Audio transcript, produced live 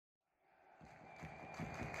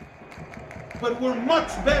but we're much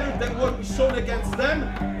better than what we showed against them,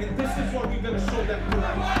 and this is what we're going to show them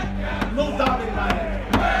tonight. No doubt in my head.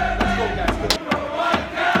 Let's go, guys.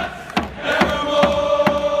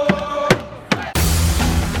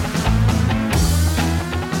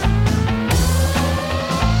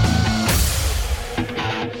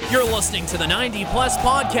 You're listening to the 90 Plus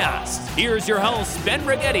Podcast. Here's your hosts, Ben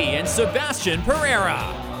Rigetti and Sebastian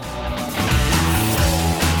Pereira.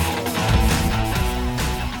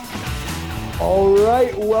 All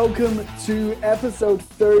right, welcome to episode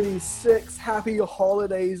 36. Happy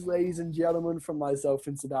holidays, ladies and gentlemen, from myself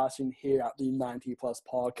and Sebastian here at the 90 Plus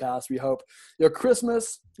Podcast. We hope your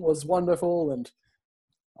Christmas was wonderful and,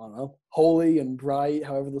 I don't know, holy and bright,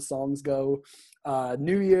 however the songs go.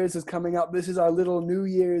 New Year's is coming up. This is our little New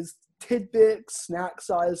Year's tidbit, snack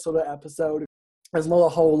size sort of episode. There's not a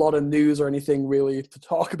whole lot of news or anything really to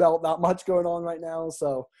talk about that much going on right now,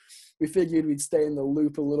 so we figured we'd stay in the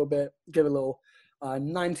loop a little bit, give a little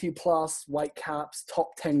 90 plus Whitecaps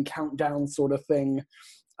top 10 countdown sort of thing.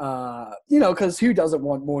 Because who doesn't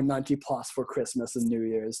want more 90 plus for Christmas and New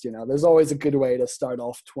Year's? You know, there's always a good way to start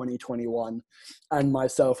off 2021, and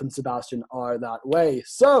myself and Sebastian are that way.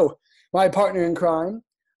 So, my partner in crime,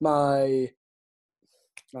 my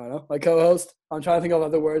co-host, I'm trying to think of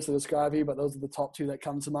other words to describe you, but those are the top two that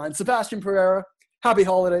come to mind. Sebastian Pereira, happy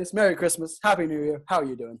holidays, Merry Christmas, Happy New Year. How are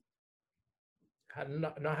you doing?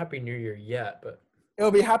 Not Happy New Year yet, but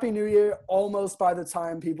it'll be Happy New Year almost by the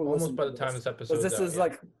time people listen. Almost by the time this episode. This is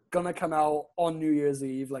like gonna come out on New Year's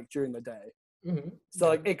Eve, like during the day. Mm-hmm. So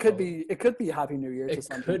like it could be Happy New Year to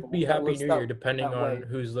some people. It could be Happy New Year depending on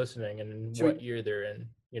who's listening and what year they're in.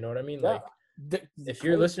 You know what I mean? Yeah. Like if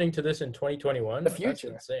you're listening to this in 2021, the future,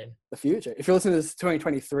 that's insane. The future. If you're listening to this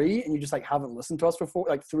 2023 and you just like haven't listened to us for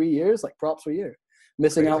 3 years, like props for you.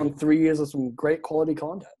 Missing out on 3 years of some great quality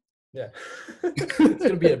content. Yeah. It's going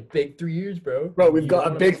to be a big 3 years, bro. Bro, we've got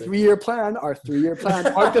a big 3-year plan. Our 3-year plan.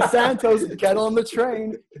 Art Santos, get on the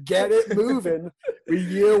train. Get it moving.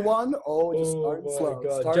 Year one. Just start slow.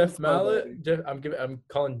 God. Jeff Mallett. I'm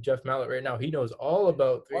calling Jeff Mallett right now. He knows all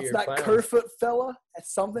about 3-year plans. What's that Kerfoot fella?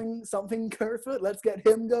 Something Kerfoot. Let's get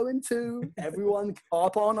him going too. Everyone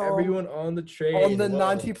hop on. Everyone on the train. On the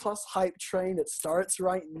 90 plus hype train. It starts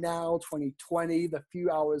right now, 2020. The few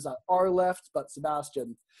hours that are left. But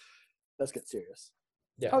Sebastian, let's get serious.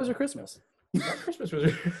 Yeah. How was your Christmas? My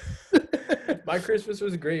Christmas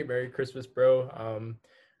was great. Merry Christmas, bro.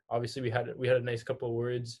 Obviously we had a nice couple of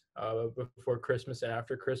words before Christmas and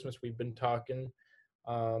after Christmas. We've been talking.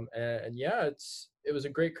 And yeah, it was a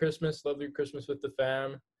great Christmas, lovely Christmas with the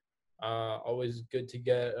fam. Always good to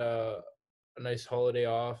get a nice holiday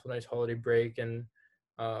off, a nice holiday break, and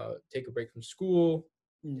take a break from school.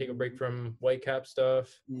 Mm-hmm. Take a break from Whitecap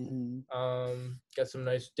stuff. Mm-hmm. Get some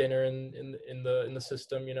nice dinner in the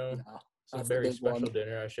system, you know. Yeah, some very special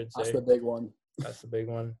dinner, I should say. That's the big one. That's the big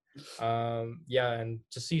one. Yeah, and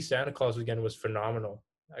to see Santa Claus again was phenomenal.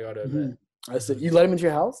 I gotta admit. I said, you let him into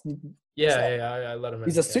your house? I let him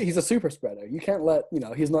in. He's a super spreader. You can't let,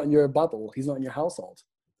 he's not in your bubble. He's not in your household.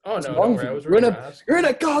 Oh, no, don't worry. I was wearing a mask. You're in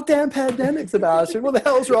a goddamn pandemic, Sebastian. What the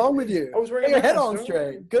hell's wrong with you? I was wearing your head on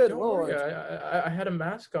straight. Good Lord. I had a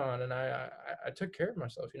mask on, and I took care of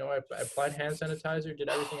myself. You know, I applied hand sanitizer, did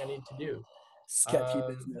everything I needed to do. Sketchy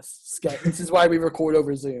business. This is why we record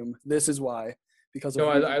over Zoom. This is why. Because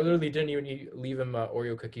I literally didn't even leave him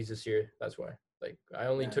Oreo cookies this year. That's why. Like, I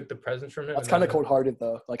only took the presents from him. That's kind of cold-hearted,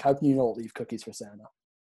 though. Like, how can you not leave cookies for Santa?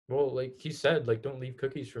 Well, like he said, like, don't leave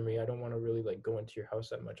cookies for me. I don't want to really like go into your house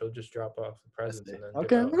that much. I'll just drop off the presents and then.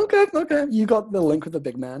 Okay. You got the link with the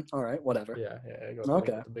big man. All right, whatever. Yeah. I got the link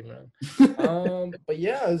with the big man. But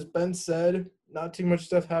yeah, as Ben said, not too much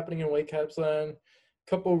stuff happening in Whitecaps land.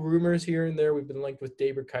 Couple rumors here and there. We've been linked with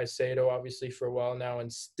Deiber Caicedo, obviously, for a while now,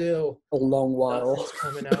 and still a long while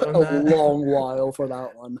coming out on that. Long while for that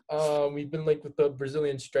one. We've been linked with the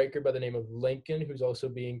Brazilian striker by the name of Lincoln, who's also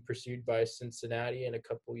being pursued by Cincinnati and a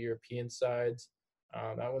couple European sides.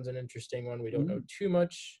 That one's an interesting one. We don't know too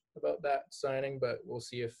much about that signing, but we'll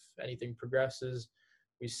see if anything progresses.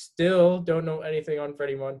 We still don't know anything on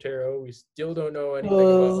Freddie Montero. We still don't know anything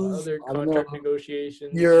about other contract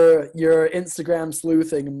negotiations. Your Instagram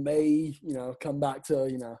sleuthing may, come back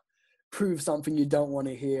to, prove something you don't want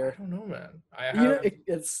to hear. I don't know, man.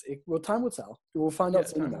 Time will tell. We'll find out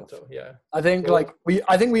soon enough. Yeah. I think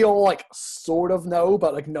we all like sort of know,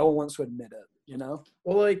 but like no one wants to admit it.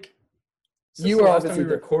 Well, like. Since the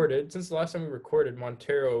last time we recorded,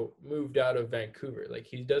 Montero moved out of Vancouver. Like,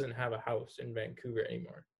 he doesn't have a house in Vancouver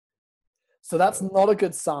anymore. So that's not a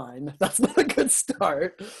good sign. That's not a good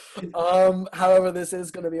start. However, this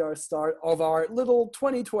is going to be our start of our little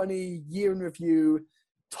 2020 year in review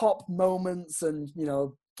top moments and, you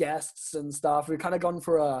know, guests and stuff. We've kind of gone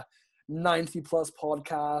for a 90 plus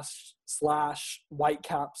podcast /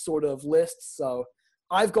 Whitecap sort of list. So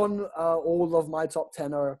I've gone, all of my top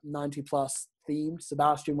 10 are 90 plus themed.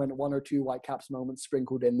 Sebastian went 1 or 2 Whitecaps moments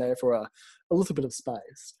sprinkled in there for a little bit of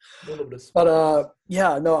spice. A little bit of spice. But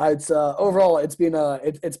yeah, no, it's overall it's been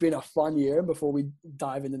a fun year. Before we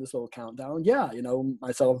dive into this little countdown, yeah, you know,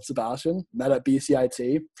 myself and Sebastian met at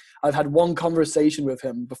BCIT. I've had one conversation with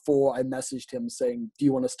him before I messaged him saying, "Do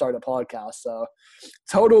you want to start a podcast?" So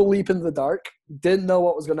total leap in the dark. Didn't know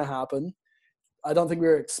what was going to happen. I don't think we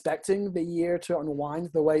were expecting the year to unwind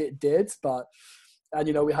the way it did, and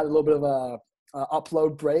you know, we had a little bit of a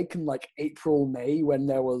upload break in like April, May, when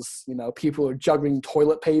there was, you know, people are juggling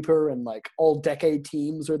toilet paper and like all decade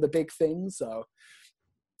teams are the big thing. So,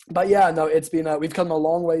 but yeah, no, it's been, we've come a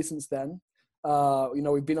long way since then. You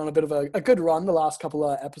know, we've been on a bit of a good run the last couple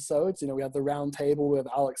of episodes. You know, we have the round table with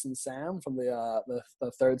Alex and Sam from the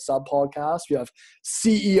third sub podcast. We have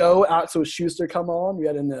CEO Axel Schuster come on. We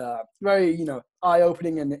had a very, you know,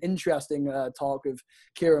 eye-opening and interesting talk with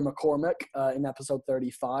Kira McCormick in episode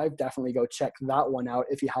 35. Definitely go check that one out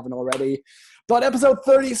if you haven't already. But episode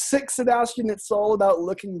 36, Sebastian, it's all about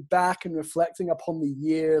looking back and reflecting upon the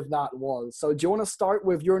year that was. So do you want to start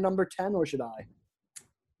with your number 10 or should I?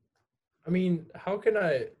 I mean, how can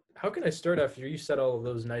I start after you said all of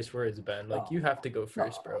those nice words, Ben? Like, you have to go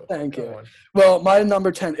first, bro. Thank Come you. on. Well, my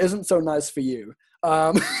number 10 isn't so nice for you.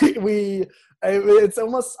 It's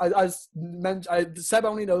almost, Seb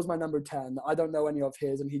only knows my number 10. I don't know any of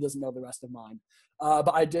his, and he doesn't know the rest of mine.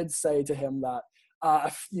 But I did say to him that,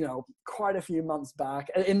 you know, quite a few months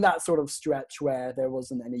back, in that sort of stretch where there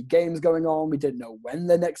wasn't any games going on, we didn't know when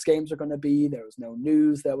the next games were going to be, there was no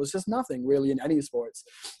news, there was just nothing really in any sports.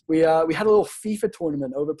 We had a little FIFA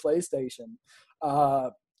tournament over PlayStation.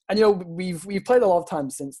 And, you know, we've played a lot of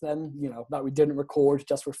times since then, you know, that we didn't record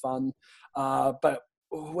just for fun. But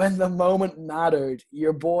when the moment mattered,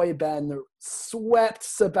 your boy Ben swept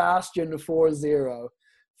Sebastian 4-0,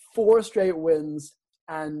 4 straight wins,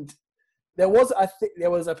 and there was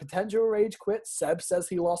a potential rage quit. Seb says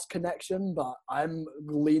he lost connection, but I'm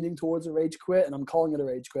leaning towards a rage quit, and I'm calling it a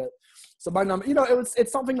rage quit. So my number, you know,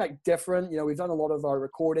 it's something like different. You know, we've done a lot of our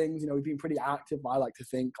recordings. You know, we've been pretty active, I like to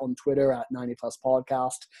think, on Twitter at 90 Plus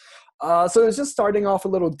Podcast. So it was just starting off a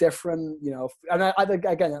little different, you know. And I think,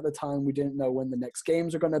 again, at the time, we didn't know when the next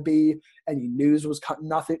games are going to be. Any news was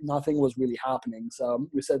nothing was really happening. So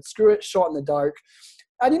we said, screw it, shot in the dark.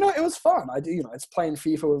 And, you know, it was fun. You know, it's playing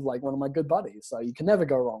FIFA with, like, one of my good buddies. So you can never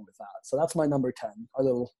go wrong with that. So that's my number 10, our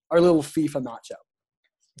little FIFA matchup.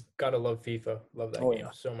 Gotta love FIFA. Love that game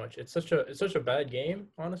so much. It's such a bad game,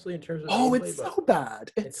 honestly, in terms of gameplay, it's so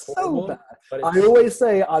bad. It's horrible, so bad. But I always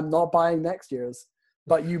say I'm not buying next year's.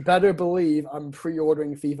 But you better believe I'm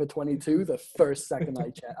pre-ordering FIFA 22 the first second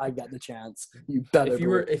I get the chance. You better.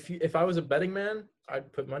 If I was a betting man,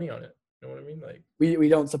 I'd put money on it. You know what I mean? Like, we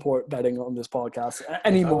don't support betting on this podcast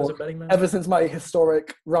anymore. Ever since my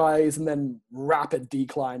historic rise and then rapid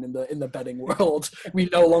decline in the betting world, we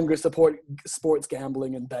no longer support sports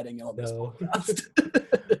gambling and betting on this podcast.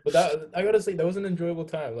 But I gotta say, that was an enjoyable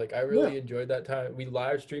time. Like, I really enjoyed that time. We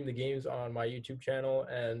live streamed the games on my YouTube channel,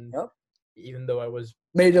 and even though I was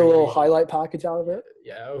made a little highlight package out of it.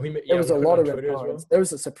 Yeah, there was a lot of red cards. There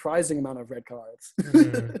was a surprising amount of red cards.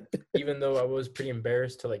 Even though I was pretty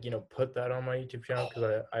embarrassed to, like, you know, put that on my YouTube channel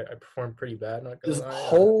because I performed pretty bad. Not gonna lie.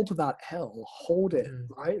 Hold that L. Hold it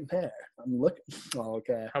right there. I'm looking. Oh,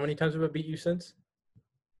 okay. How many times have I beat you since?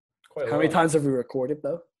 Quite a lot. How many times have we recorded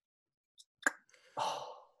though? Oh.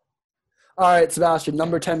 All right, Sebastian,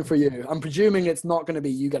 number 10 for you. I'm presuming it's not going to be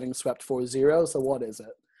you getting swept 4-0. So what is it?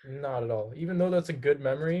 Not at all. Even though that's a good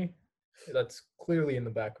memory, that's clearly in the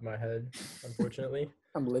back of my head, unfortunately.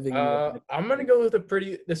 I'm living. I'm going to go with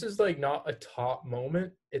this is like not a top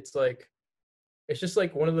moment. It's like, it's just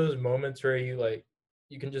like one of those moments where you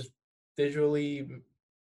can just visually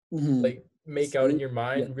like make out in your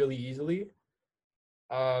mind really easily.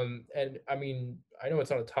 And I mean, I know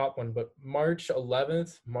it's not a top one, but March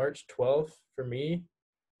 11th, March 12th for me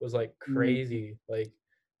was like crazy. Like,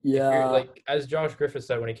 yeah, like as Josh Griffith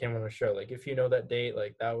said when he came on the show, like if you know that date,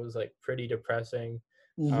 like that was like pretty depressing.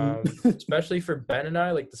 Especially for Ben and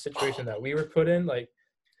I, like the situation that we were put in. Like,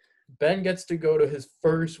 Ben gets to go to his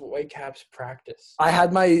first Whitecaps practice. I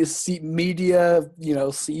had my media,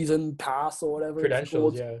 season pass or whatever.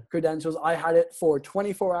 Credentials. I had it for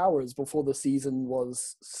 24 hours before the season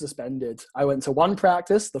was suspended. I went to one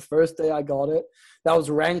practice the first day I got it. That was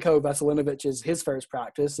Ranko Veselinovic's his first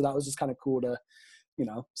practice, so that was just kind of cool to,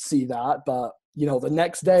 see that. But the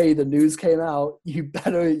next day the news came out, you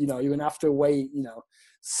better, you're going to have to wait,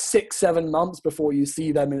 6-7 months before you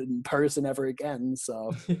see them in person ever again.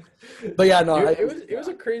 So, but yeah, no, it was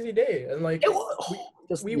a crazy day. And like,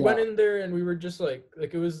 we went in there and we were just like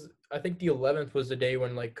it was, I think the 11th was the day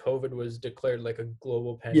when like COVID was declared like a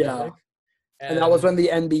global pandemic. And that was when the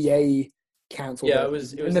NBA canceled. Yeah, it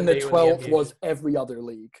was. And then the 12th was every other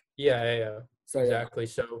league. Yeah. So exactly.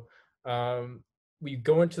 Yeah. So, we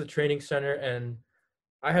go into the training center, and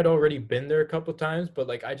I had already been there a couple of times, but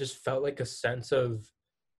like I just felt like a sense of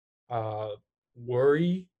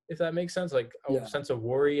worry, if that makes sense, like a sense of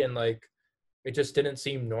worry, and like it just didn't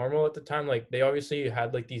seem normal at the time. Like they obviously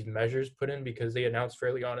had like these measures put in because they announced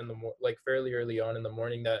fairly early on in the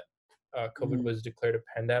morning that COVID was declared a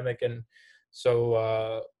pandemic, and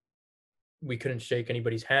so we couldn't shake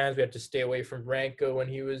anybody's hands. We had to stay away from Ranko when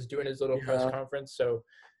he was doing his little press conference. So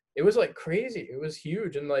it was like crazy. It was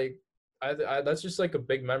huge, and like I that's just like a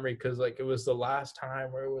big memory because like it was the last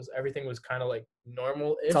time where everything was kind of like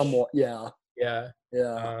normal-ish. Somewhat, yeah.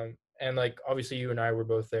 And like obviously you and I were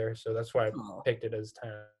both there, so that's why I picked it as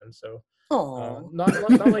 10. So not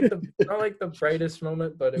like the brightest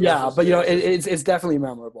moment, but it's definitely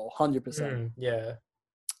memorable, 100%. Yeah.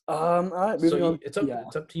 All right, moving on. It's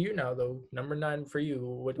up to you now though. Number 9 for you.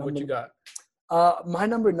 What you got? My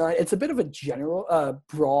number 9. It's a bit of a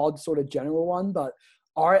broad sort of general one, but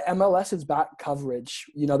our MLS is back coverage.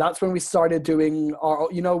 That's when we started doing our.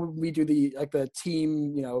 We do the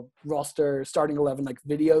team, roster, starting 11 like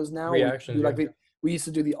videos now. Reactions. We used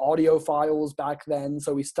to do the audio files back then,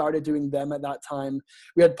 so we started doing them at that time.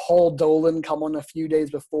 We had Paul Dolan come on a few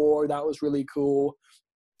days before. That was really cool.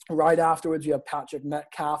 Right afterwards, we had Patrick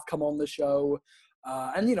Metcalf come on the show.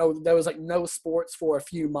 And there was like no sports for a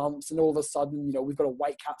few months, and all of a sudden, we've got a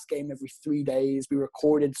Whitecaps game every 3 days. We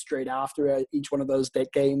recorded straight after each one of those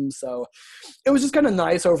big games, so it was just kind of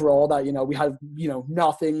nice overall that we had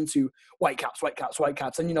nothing to Whitecaps,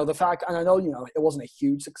 and the fact, and I know it wasn't a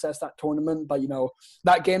huge success, that tournament, but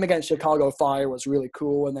that game against Chicago Fire was really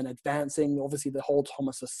cool, and then advancing, obviously the whole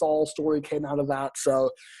Thomas Hasal story came out of that,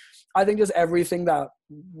 so. I think just everything that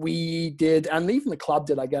we did, and even the club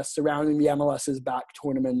did, I guess, surrounding the MLS's back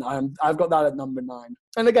tournament, I've got that at number 9.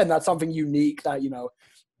 And again, that's something unique that,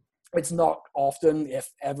 it's not often, if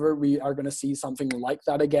ever, we are going to see something like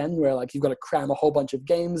that again, where like you've got to cram a whole bunch of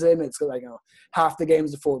games in. It's like, half the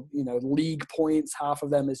games are for, league points, half of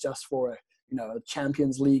them is just for,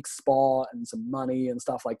 Champions League spot and some money and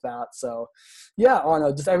stuff like that. So, yeah, I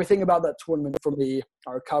know, just everything about that tournament for me,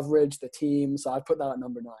 our coverage, the team. So I put that at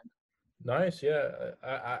number 9. Nice, yeah.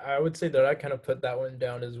 I would say that I kind of put that one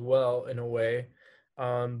down as well in a way,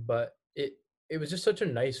 but it was just such a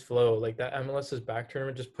nice flow. Like that MLS's back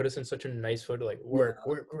tournament just put us in such a nice flow to like work,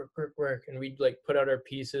 and we'd like put out our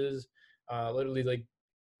pieces, literally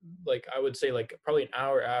like I would say like probably an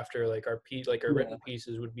hour after like our written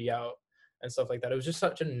pieces would be out and stuff like that. It was just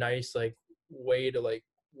such a nice like way to like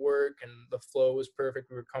work, and the flow was perfect.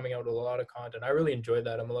 We were coming out with a lot of content. I really enjoyed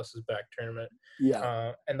that MLS's back tournament.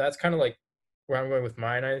 And that's kind of like where I'm going with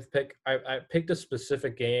my 9th pick. I picked a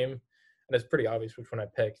specific game, and it's pretty obvious which one I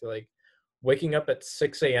picked. Like waking up at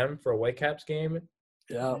 6 a.m. for a Whitecaps game.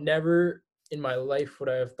 Never in my life would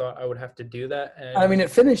I have thought I would have to do that. And I mean, it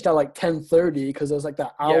finished at like 10:30 because there was like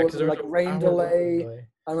that hour, like rain delay.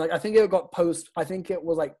 And like I think it got it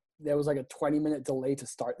was like there was like a 20-minute delay to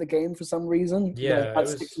start the game for some reason. That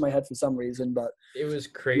sticks in my head for some reason, but it was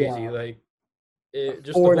crazy. Like it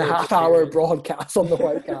just 4.5 hour broadcast on the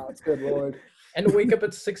Whitecaps. Good Lord. And to wake up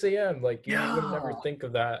at 6 a.m. like you would never think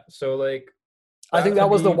of that. So like I think that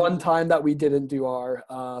was the one time that we didn't do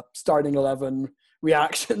our starting 11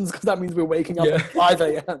 reactions, because that means we're waking up at 5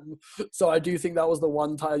 a.m. So I do think that was the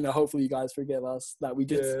one time, hopefully you guys forgive us, that we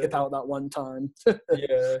did skip out that one time.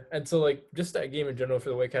 And so like just that game in general for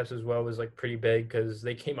the Whitecaps as well was like pretty big, because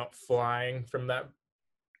they came up flying from that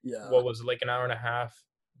what was it, like an hour and a half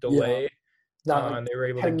delay. And they were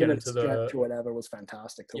able to get into the stretch or whatever was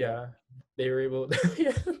fantastic. They were able the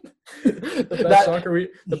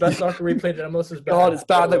best soccer we played at MLS is bad. God, it's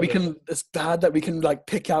bad that we can like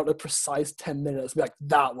pick out a precise 10 minutes and be like,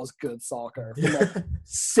 that was good soccer from like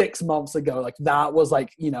 6 months ago. Like that was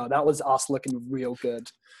like, that was us looking real good.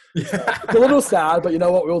 It's a little sad, but you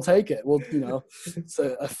know what, we'll take it. We'll it's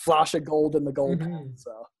a flash of gold in the gold pan,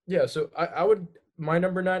 so so I would, my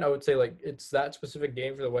number 9, I would say like it's that specific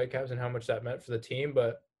game for the Whitecaps and how much that meant for the team,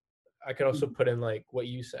 but I could also put in like what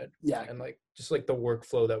you said, and like just like the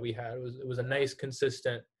workflow that we had. It was a nice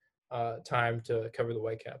consistent time to cover the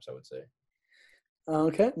Whitecaps, I would say.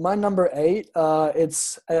 Okay, my number 8.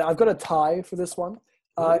 I've got a tie for this one.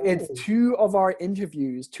 It's two of our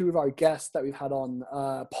guests that we've had on.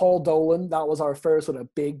 Paul Dolan, that was our first sort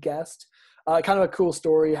of big guest. Kind of a cool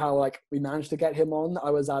story how like we managed to get him on.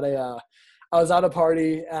 I was at a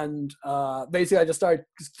party and basically I just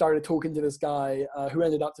started talking to this guy who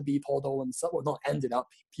ended up to be Paul Dolan's son. Well, not ended up.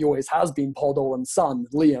 He always has been Paul Dolan's son,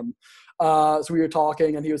 Liam. So we were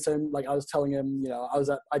talking and he was saying, like, I was telling him, you know,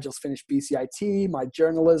 I just finished BCIT, my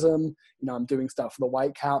journalism, you know, I'm doing stuff for the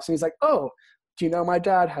Whitecaps. And he's like, oh, do you know my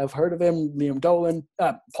dad? Have heard of him?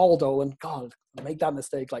 Paul Dolan. God, I make that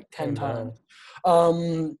mistake like 10 times.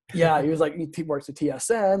 Yeah, he was like, he works at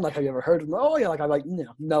TSN. Like, have you ever heard of him? Oh yeah, like I like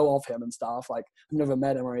know of him and stuff. Like, I've never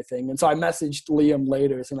met him or anything. And so I messaged Liam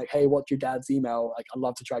later saying like, hey, what's your dad's email? Like, I'd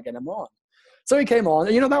love to try to get him on. So he came on,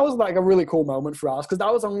 and you know, that was like a really cool moment for us because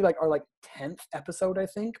that was only like our like 10th episode, I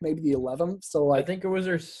think, maybe the 11th. So like, I think it was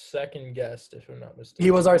our second guest, if I'm not mistaken.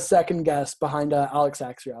 He was our second guest behind Alex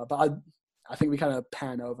Extra, but I think we kind of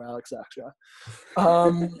pan over Alex Extra.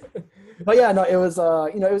 But yeah, no, it was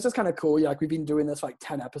you know, it was just kind of cool. Yeah, like we've been doing this for like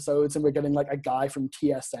 10 episodes, and we're getting like a guy from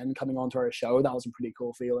TSN coming onto our show. That was a pretty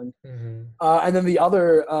cool feeling. Mm-hmm. And then the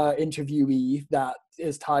other interviewee that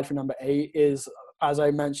is tied for number 8 is, as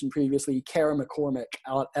I mentioned previously, Kara McCormick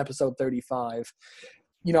at episode 35.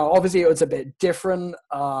 You know, obviously it was a bit different.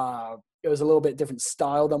 It was a little bit different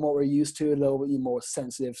style than what we're used to, a little bit more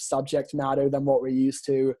sensitive subject matter than what we're used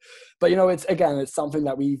to. But, you know, it's something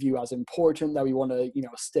that we view as important, that we want to, you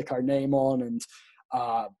know, stick our name on. And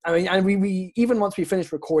I mean, and we even once we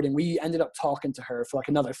finished recording, we ended up talking to her for like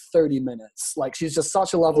another 30 minutes. Like, she's just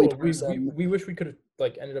such a lovely person. We wish we could have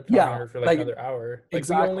like ended up talking to her for like another hour. Like,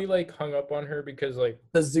 exactly. We only like hung up on her because like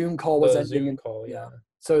the Zoom call was ending. Yeah.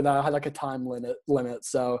 So that had like a time limit.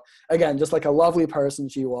 So again, just like a lovely person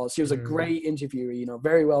she was. She was a great interviewer, you know,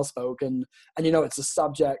 very well spoken. And, you know, it's a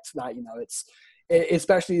subject that, you know, it's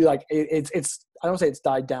especially like it's I don't say it's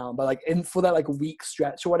died down, but like for that like week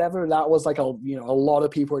stretch or whatever, that was like a lot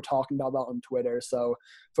of people were talking about that on Twitter. So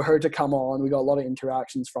for her to come on, we got a lot of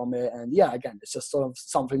interactions from it, and yeah, again, it's just sort of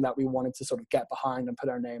something that we wanted to sort of get behind and put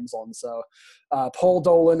our names on. So Paul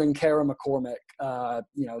Dolan and Kara McCormick,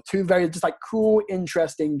 you know, two very just like cool,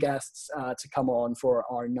 interesting guests to come on for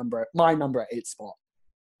my number 8 spot.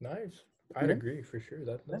 Nice. I'd agree for sure.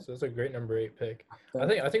 That's a great number 8 pick.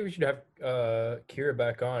 I think we should have Kira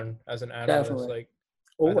back on as an analyst. Definitely.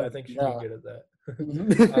 Like, I think she'd be good at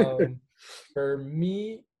that. For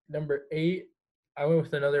me, number 8, I went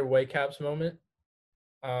with another Whitecaps moment.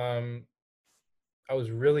 I was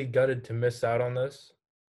really gutted to miss out on this.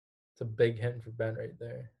 It's a big hint for Ben right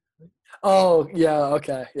there. Oh yeah,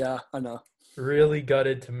 okay, yeah, I know. Really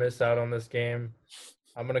gutted to miss out on this game.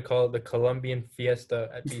 I'm going to call it the Colombian Fiesta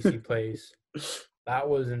at BC Place. That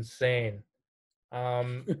was insane.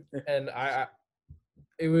 And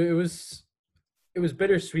it was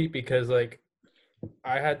bittersweet because like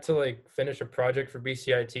I had to like finish a project for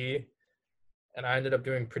BCIT and I ended up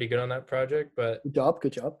doing pretty good on that project, but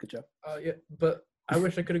Good job. Yeah, but I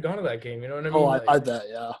wish I could have gone to that game, you know what I mean? Oh, like, I bet,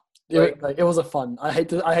 yeah. It was a fun. I hate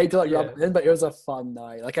to like rub it in, but it was a fun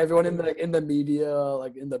night. Like everyone in the media,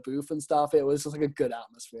 like in the booth and stuff, it was just like a good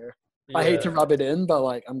atmosphere. Yeah. I hate to rub it in, but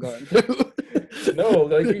like I'm going to. No,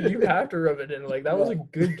 like you have to rub it in. Like that was a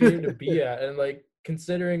good game to be at, and like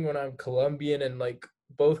considering when I'm Colombian and like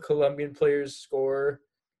both Colombian players score,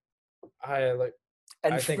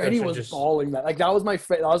 And Freddie was balling that. Like that was my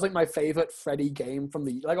favorite Freddie game from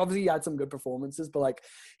the like. Obviously, he had some good performances, but like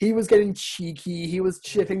he was getting cheeky. He was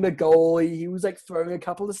chipping the goalie. He was like throwing a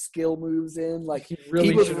couple of skill moves in. Like he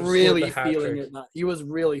was really feeling it. He was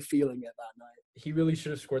really feeling it that night. He really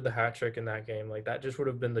should have scored the hat trick in that game. Like that just would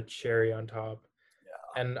have been the cherry on top.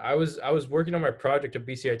 Yeah. And I was working on my project at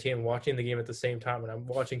BCIT and watching the game at the same time, and I'm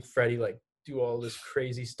watching Freddie like do all this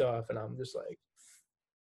crazy stuff, and I'm just like,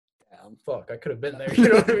 fuck, I could have been there. You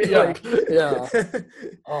know what I mean? Yeah.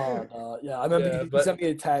 I remember he sent me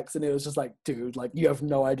a text and it was just like, dude, like you have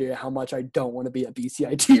no idea how much I don't want to be at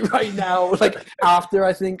BCIT right now. Like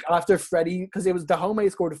after Freddie, because it was Dahomey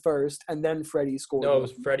scored first and then Freddie scored. No, it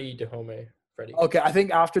was Freddie Dahomey. Okay, I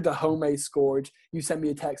think after Dahomey scored, you sent me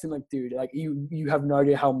a text and like, dude, like you have no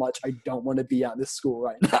idea how much I don't want to be at this school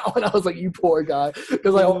right now. And I was like, you poor guy,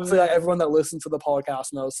 because like obviously like, everyone that listens to the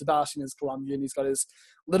podcast knows Sebastian is Colombian. He's got his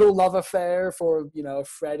little love affair for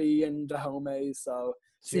Freddie and Dahomey. So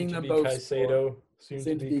seeing them both Caicedo,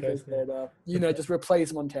 soon to be Caicedo, just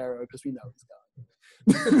replace Montero because we know he's gone.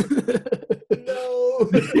 No.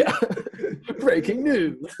 Yeah. Breaking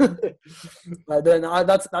news. But then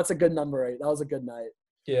that's a good number 8. That was a good night.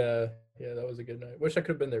 Yeah, that was a good night. Wish I could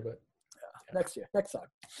have been there, but next year, next time.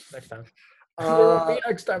 Where will be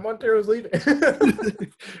next time Montero's leaving?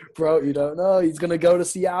 Bro, you don't know. He's gonna go to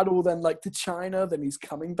Seattle, then like to China, then he's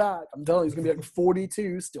coming back. I'm telling you, he's gonna be like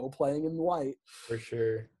 42, still playing in white. For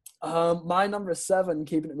sure. My number 7,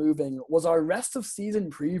 keeping it moving, was our rest of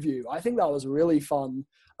season preview. I think that was really fun.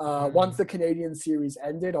 Once the Canadian series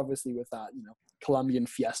ended, obviously with that, Colombian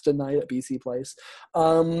fiesta night at BC Place.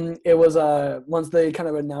 It was once they kind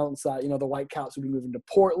of announced that, the Whitecaps would be moving to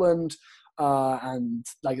Portland, and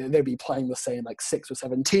like they'd be playing the same like 6 or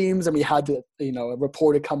 7 teams, and we had to, a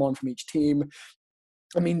reporter come on from each team.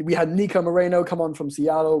 I mean, we had Nico Moreno come on from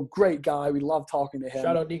Seattle. Great guy. We love talking to him.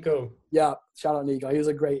 Shout out Nico. Yeah, shout out Nico. He was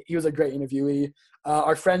a great interviewee.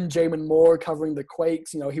 Our friend Jamin Moore covering the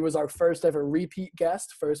Quakes. He was our first ever repeat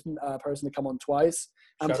guest, first person to come on twice.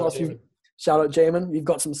 And shout out Jamin. We've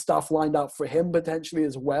got some stuff lined up for him potentially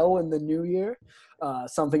as well in the new year.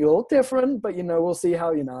 Something a little different, but we'll see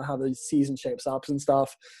how how the season shapes up and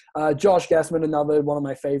stuff. Josh Gessman, another one of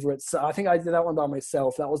my favorites. I think I did that one by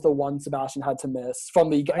myself. That was the one Sebastian had to miss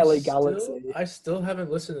from the LA Galaxy. I still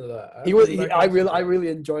haven't listened to that. I really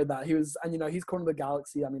enjoyed that. He was, and he's calling the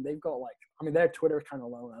Galaxy. I mean, they've got their Twitter kind of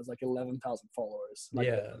alone has like 11,000 followers.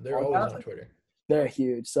 They're always on Twitter. They're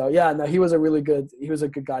huge. So yeah, no, he was a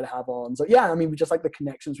good guy to have on. So yeah, I mean, just like the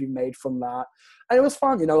connections we've made from that. And it was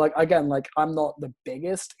fun, again, I'm not the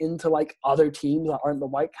biggest into like other teams that aren't the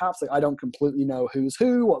Whitecaps. Like I don't completely know who's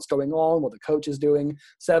who, what's going on, what the coach is doing.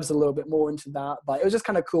 Seb's a little bit more into that, but it was just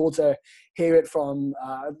kind of cool to hear it from,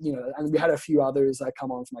 and we had a few others that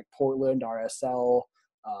come on from like Portland, RSL,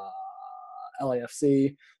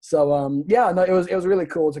 LAFC. So it was really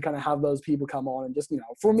cool to kind of have those people come on and just,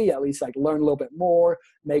 for me at least, like learn a little bit more,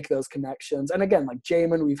 make those connections. And again, like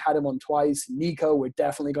Jamin, we've had him on twice. Nico, we're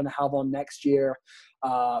definitely going to have on next year.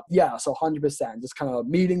 So 100% just kind of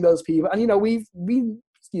meeting those people. And we've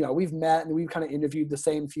met and we've kind of interviewed the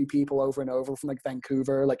same few people over and over from like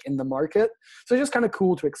Vancouver, like in the market. So it's just kind of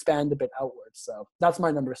cool to expand a bit outwards. So that's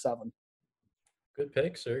my number 7. Good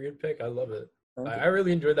pick, sir. Good pick. I love it. I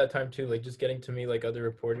really enjoyed that time too. Like just getting to meet like other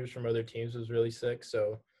reporters from other teams was really sick.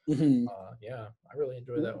 So I really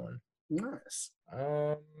enjoyed that one. Nice.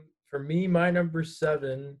 For me, my number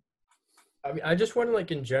 7, I mean, I just went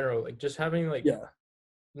like in general, like just having like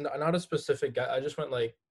not a specific guy. I just went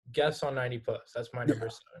like guests on 90 plus. That's my number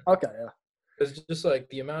 7. Okay, yeah. It's just like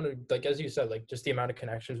the amount of, like as you said, like just the amount of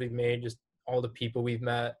connections we've made, just all the people we've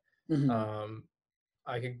met.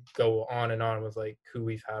 I could go on and on with like who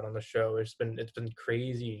we've had on the show. It's been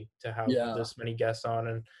crazy to have this many guests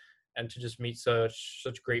on and to just meet such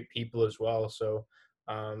great people as well. So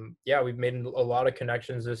we've made a lot of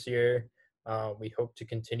connections this year. We hope to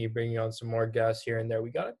continue bringing on some more guests here and there. We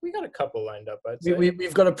got a couple lined up. I'd say.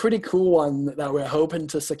 We've got a pretty cool one that we're hoping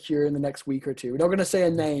to secure in the next week or two. We're not going to say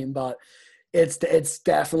a name, but it's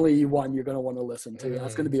definitely one you're going to want to listen to.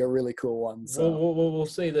 That's going to be a really cool one. So we'll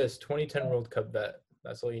say this: 2010 World Cup vet.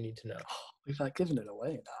 That's all you need to know. We've like given it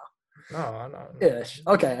away now. No. Ish.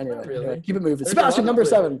 Okay, anyway, keep it moving. There's Sebastian, number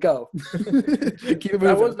 7, go. Keep it moving.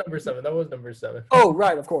 That was number 7. Oh,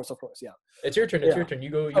 right, of course, yeah. It's your turn. Your turn. You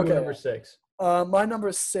go number 6. My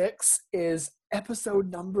number 6 is episode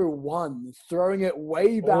number 1, throwing it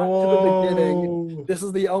way back to the beginning. This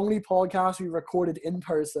is the only podcast we recorded in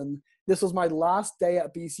person. This was my last day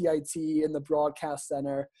at BCIT in the broadcast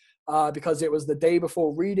center. Because it was the day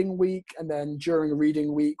before reading week, and then during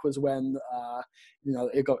reading week was when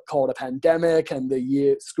it got called a pandemic and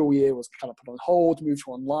the school year was kind of put on hold, moved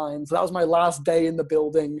to online. So that was my last day in the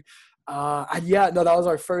building. That was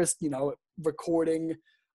our first recording.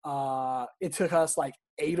 It took us like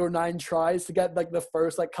 8 or 9 tries to get like the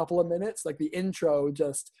first like couple of minutes, like the intro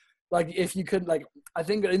just. Like, if you could, like, I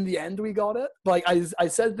think in the end we got it. Like, I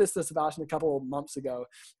said this to Sebastian a couple of months ago.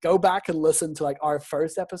 Go back and listen to, like, our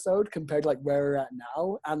first episode compared to, like, where we're at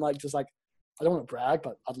now. And, like, just, like, I don't want to brag,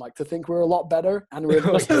 but I'd like to think we're a lot better. And we're,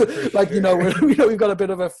 like, we've got a bit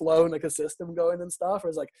of a flow and, like, a system going and stuff.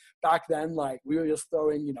 Whereas, like, back then, like, we were just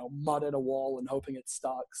throwing, mud at a wall and hoping it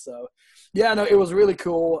stuck. So, yeah, no, it was really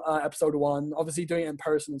cool, episode 1. Obviously, doing it in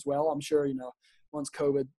person as well. I'm sure, once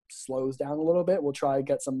COVID slows down a little bit, we'll try to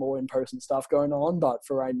get some more in-person stuff going on. But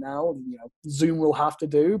for right now, Zoom will have to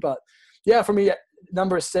do. But yeah, for me,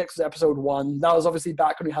 number 6 was episode 1. That was obviously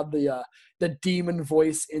back when we had the demon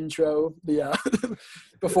voice intro,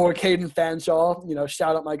 before Caden Fanshaw.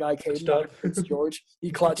 Shout out my guy Caden, it's George.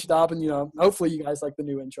 He clutched up, and hopefully you guys like the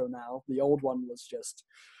new intro now. The old one was just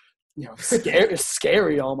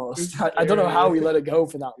scary almost. I don't know how we let it go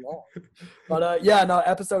for that long. But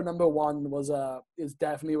episode number 1 was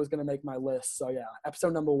definitely going to make my list. So yeah,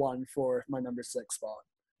 episode number 1 for my number 6 spot.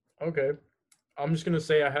 Okay. I'm just going to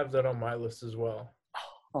say I have that on my list as well.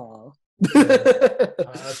 Oh,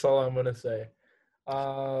 That's all I'm gonna say.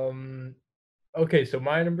 Okay, so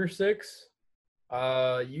my number 6.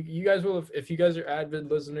 You guys will have, if you guys are avid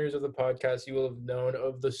listeners of the podcast, you will have known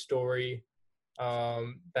of the story,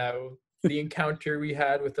 that the encounter we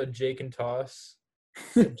had with Jake and Toss,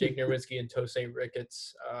 Jake Nerwinski and Toast St.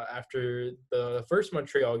 Ricketts, after the first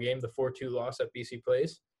Montreal game, the 4-2 loss at BC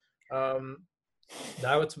Place.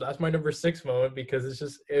 That's my number 6 moment, because it's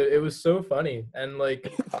just it was so funny, and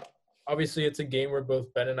like obviously it's a game where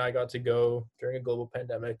both Ben and I got to go during a global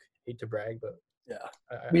pandemic. Hate to brag, but Yeah.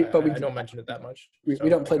 I don't mention it that much. We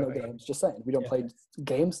don't play no games. Just saying, we don't play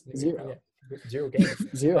games. Zero. Yeah. 0 games.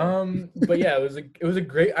 Zero. But yeah, it was a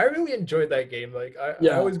great. I really enjoyed that game. Like I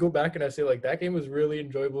always go back and I say like that game was really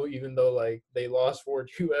enjoyable, even though like they lost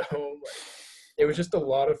 4-2 at home. Like, it was just a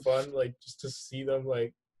lot of fun, like just to see them,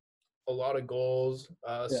 like a lot of goals.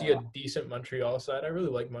 See a decent Montreal side. I really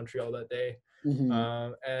liked Montreal that day. Mm-hmm.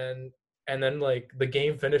 And then like the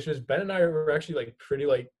game finishes. Ben and I were actually like pretty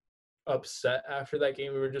like upset after that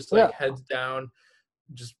game. We were just like heads down,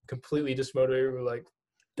 just completely dismotivated. We were like,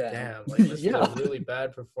 damn, like this is a really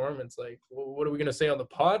bad performance. Like, what are we gonna say on the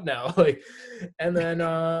pod now? Like, and then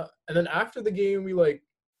after the game,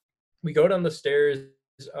 we go down the stairs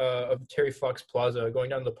of Terry Fox Plaza,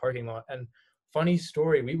 going down the parking lot. And funny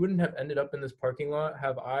story, we wouldn't have ended up in this parking lot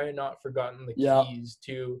have I not forgotten the keys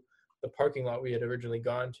to the parking lot we had originally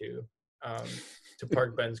gone to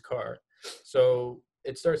park Ben's car. So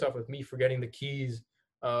it starts off with me forgetting the keys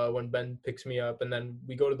when Ben picks me up, and then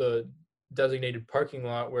we go to the designated parking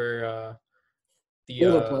lot where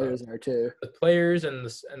the players are too. The players and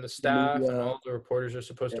the staff and all the reporters are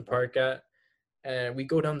supposed to park at. And we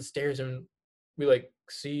go down the stairs and we like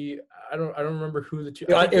see. I don't remember who the two.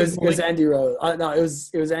 It was Andy Rose. No, it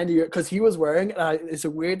was Andy, because he was wearing. It's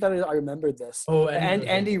weird that I remembered this. Oh,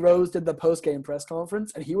 Andy Rose did the post game press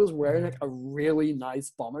conference, and he was wearing like a really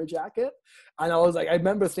nice bomber jacket. And I was like, I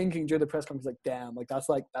remember thinking during the press conference, like, damn, like that's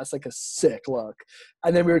a sick look.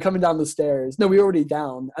 And then we were coming down the stairs. No, we were already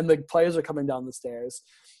down, and the players are coming down the stairs.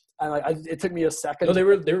 And like, it took me a second. No, they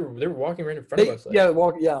were walking right in front of us. Like.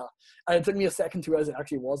 Yeah. And it took me a second to realize it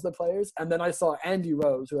actually was the players. And then I saw Andy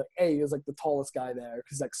Rose, who he was like the tallest guy there,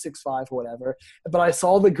 because like 6'5" or whatever. But I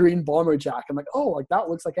saw the green bomber jacket. I'm like, oh, like that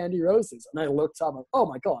looks like Andy Rose's. And I looked up, I'm like, oh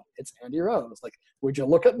my god, it's Andy Rose. Like, would you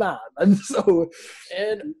look at that?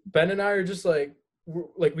 And Ben and I are just like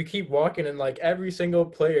we keep walking, and like every single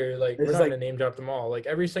player, like we're not gonna name drop them all, like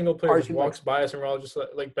every single player just walks by us, and we're all just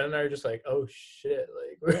like Ben and I are just like, oh shit,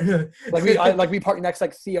 like we parked next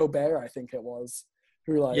like Theo Bear, I think it was.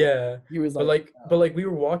 We were like, he was like, but we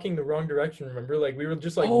were walking the wrong direction. Remember, like we were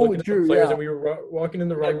just like looking at the players, and we were walking in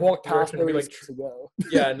the wrong direction. And we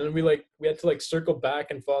and then we had to like circle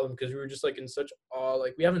back and follow them, because we were just like in such awe.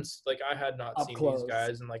 Like we haven't, like I had not seen these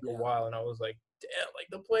guys in like a while, and I was like, damn, like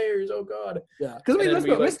the players, oh god. Yeah, because I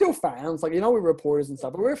mean, we're still fans. Like, you know, we're reporters and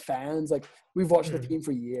stuff, but we're fans. Like, we've watched the team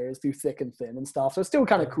for years through thick and thin and stuff. So it's still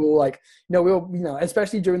kind of cool. Like,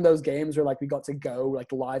 especially during those games where like we got to go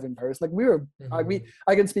like live in person. Like we were,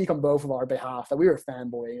 I can speak on both of our behalf that we were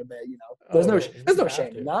fanboying a bit. You know, there's no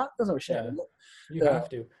shame in that. There's no shame in it. You have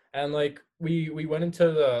to. And like we went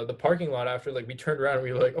into the parking lot after, like we turned around and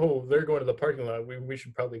we were like, oh, they're going to the parking lot. We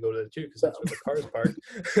should probably go to it too, because that's where the cars parked.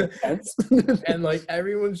 And like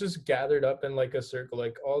everyone's just gathered up in like a circle.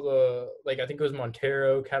 Like all the, like I think it was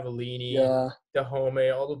Montero, Cavallini,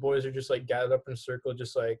 Dahome, all the boys are just like gathered up in a circle,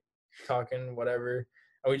 just like talking, whatever.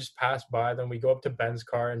 And we just passed by them. We go up to Ben's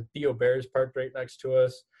car, and Theo Bear's parked right next to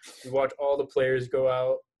us. We watch all the players go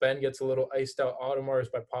out. Ben gets a little iced out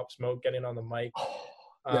Audemars by Pop Smoke getting on the mic.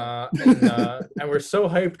 And we're so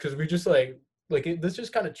hyped, because we just this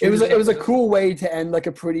just kind of it was a cool way to end like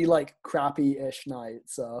a pretty like crappy-ish night.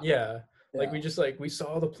 So like we just like we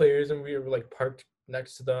saw the players, and we were like parked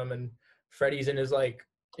next to them, and Freddie's in his like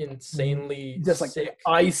insanely just like sick,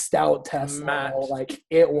 iced out Tesla, like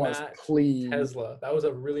it was clean Tesla. That was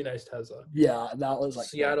a really nice Tesla. Yeah, that was like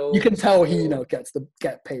Seattle. You can tell he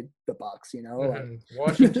get paid the bucks, you know. Mm-hmm.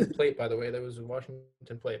 Washington plate, by the way. There was a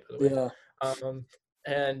Washington plate, by the way. Yeah.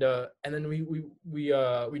 And then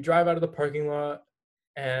we drive out of the parking lot,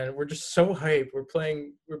 and we're just so hyped. We're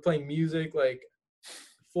playing music like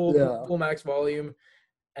full max volume,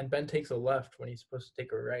 and Ben takes a left when he's supposed to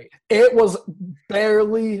take a right. It was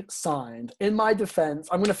barely signed. In my defense,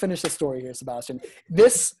 I'm going to finish the story here, Sebastian.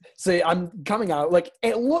 I'm coming out, like,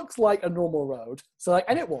 it looks like a normal road. So, like,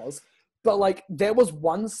 and it was. But, like, there was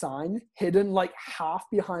one sign hidden, like, half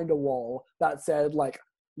behind a wall that said, like,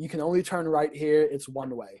 you can only turn right here. It's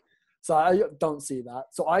one way. So I don't see that.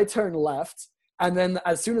 So I turn left, And then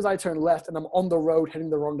as soon as I turn left and I'm on the road heading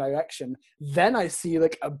the wrong direction, then I see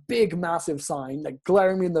like a big, massive sign like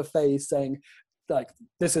glaring me in the face saying, like,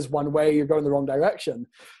 this is one way, you're going the wrong direction.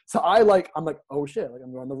 So I'm like, oh shit, like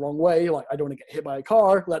I'm going the wrong way. Like I don't want to get hit by a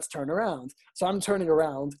car. Let's turn around. So I'm turning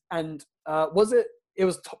around and Nowinski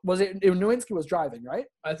was driving, right?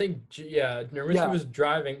 I think, Nowinski was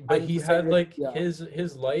driving, but he had like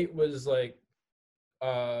his light was like,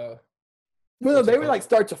 well, they would like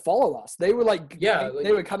start to follow us. They were like,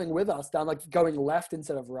 they were coming with us down, like going left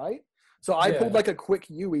instead of right. So I pulled like a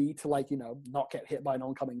quick UE to like, not get hit by an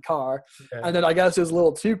oncoming car. Okay. And then I guess it was a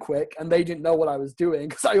little too quick and they didn't know what I was doing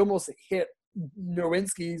because I almost hit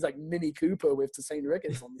Nowinski's like Mini Cooper with the St.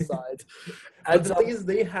 Ricketts on the side. And the thing is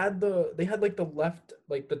they had like the left,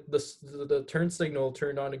 like the turn signal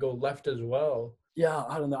turned on to go left as well. Yeah,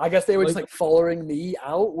 I don't know. I guess they were just like following me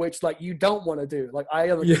out, which like you don't want to do. Like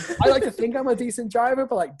I like to think I'm a decent driver,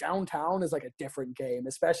 but like downtown is like a different game,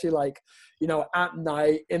 especially like, at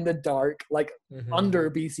night in the dark, like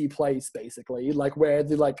under BC Place, basically, like where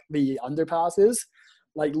the underpass is,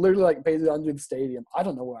 like literally like basically under the stadium. I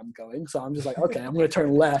don't know where I'm going, so I'm just like, okay, I'm going to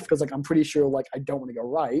turn left because like I'm pretty sure like I don't want to go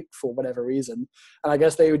right for whatever reason. And I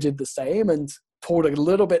guess they did the same and pulled a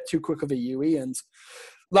little bit too quick of a UE and.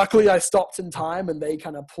 Luckily, I stopped in time, and they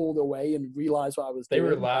kind of pulled away and realized what I was doing. They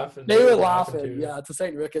were laughing. They were laughing. Yeah, to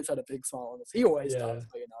St. Ricketts had a big smile on his. He always does,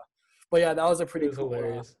 but But yeah, that was a pretty cool.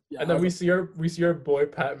 Hilarious. And then we see our boy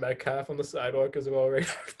Pat Metcalf on the sidewalk as well, right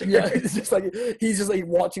after. Yeah, he's just like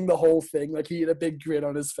watching the whole thing. Like he had a big grin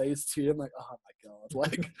on his face too. I'm like, oh my god,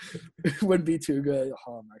 like it wouldn't be too good.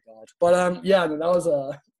 Oh my god. But that was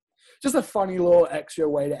just a funny little extra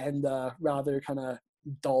way to end a rather kind of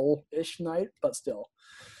dull-ish night, but still.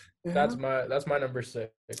 Yeah. That's my number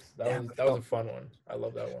 6. That was a fun one. I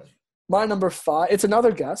love that one. My number 5, it's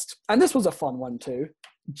another guest, and this was a fun one too.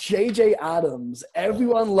 JJ Adams.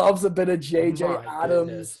 Everyone loves a bit of JJ Adams.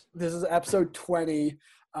 Goodness. This is episode 20.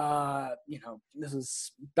 This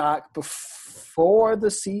is back before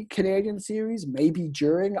the Canadian series, maybe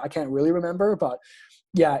during. I can't really remember, but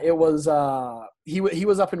yeah, it was. He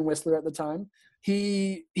was up in Whistler at the time.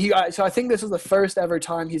 So I think this is the first ever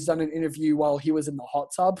time he's done an interview while he was in the hot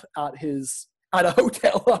tub at a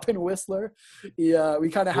hotel up in Whistler. We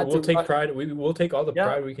kind of had to take pride. We'll take all the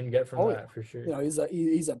pride we can get from that for sure.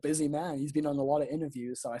 He's a busy man. He's been on a lot of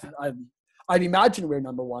interviews, so I'd imagine we're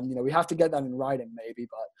number one. We have to get that in writing maybe,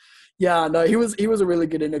 but yeah, no, he was a really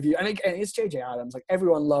good interview, and it's JJ Adams. Like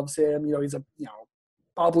everyone loves him. He's a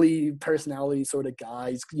bubbly personality sort of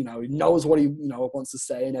guy. He knows what he wants to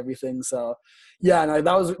say and everything. So yeah, no,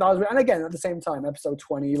 that was and again at the same time, episode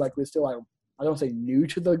 20, like we're still like, I don't say new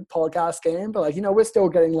to the podcast game, but like we're still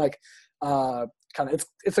getting like kind of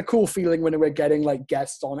it's a cool feeling when we're getting like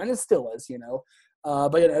guests on, and it still is,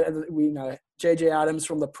 but we JJ Adams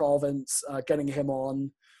from the province, getting him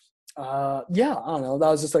on. I don't know.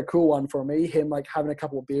 That was just a cool one for me. Him like having a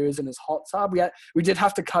couple of beers in his hot tub. We did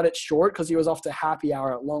have to cut it short because he was off to happy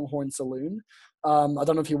hour at Longhorn Saloon. I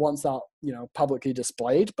don't know if he wants that, publicly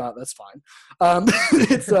displayed, but that's fine.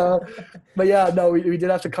 But yeah, no, we did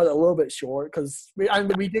have to cut it a little bit short because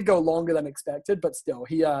we did go longer than expected, but still,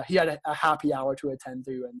 he had a happy hour to attend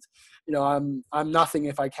to, and I'm nothing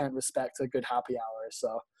if I can't respect a good happy hour.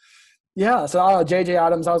 So. Yeah, so JJ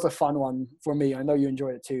Adams, that was a fun one for me. I know you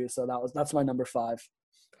enjoyed it too, so that's my number 5.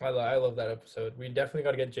 I love that episode. We definitely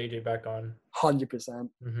got to get JJ back on. 100%.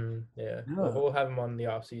 Yeah. We'll have him on the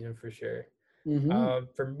off season for sure.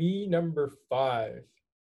 For me, number 5.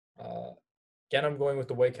 Again, I'm going with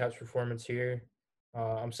the Whitecaps performance here.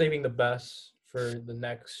 I'm saving the best for the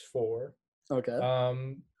next 4. Okay.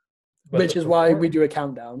 Which is why we do a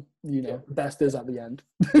countdown. Best is at the end.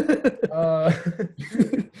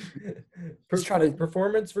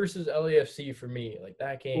 Performance versus LAFC for me, like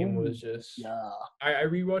that game was just. Yeah. I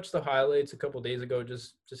rewatched the highlights a couple days ago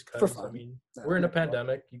just because. I mean, we're in a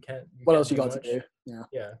pandemic. You can't. What else you got to do? Yeah.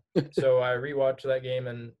 So I rewatched that game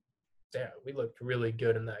and. Yeah, we looked really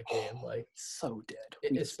good in that game. Like so did.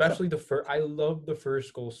 Especially the first. I love the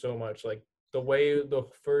first goal so much. Like the way the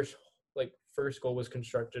first goal was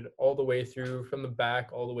constructed all the way through from the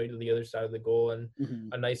back all the way to the other side of the goal, and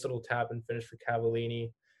a nice little tap and finish for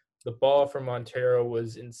Cavallini. The ball from Montero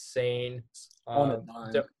was insane.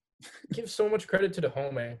 Give so much credit to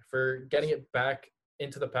Dahomey for getting it back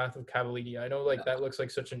into the path of Cavallini. I know that looks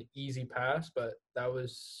like such an easy pass, but that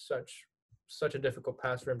was such a difficult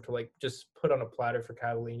pass for him to just put on a platter for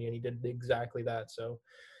Cavallini, and he did exactly that. So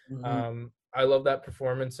I love that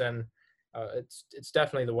performance, and it's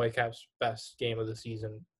definitely the Whitecaps' best game of the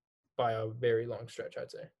season by a very long stretch,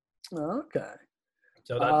 I'd say. Okay.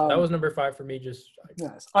 So that was number 5 for me. Just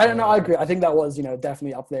Nice. I don't know. I agree. I think that was,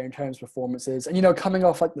 definitely up there in terms of performances. And, coming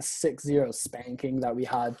off like the 6-0 spanking that we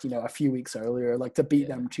had, a few weeks earlier, like to beat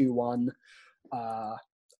them 2-1.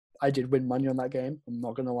 I did win money on that game. I'm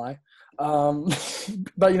not going to lie.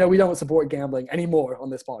 But, we don't support gambling anymore on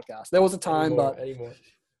this podcast. There was a time, but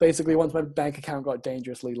basically once my bank account got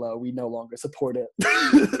dangerously low, we no longer support it.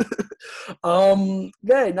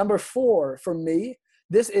 Okay, number 4 for me.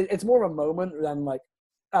 It's more of a moment than like,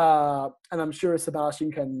 and I'm sure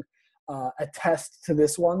Sebastian can attest to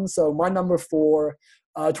this one. So my number 4,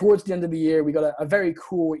 towards the end of the year, we got a very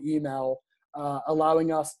cool email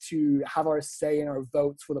allowing us to have our say in our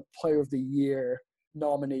votes for the Player of the Year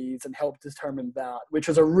nominees and help determine that, which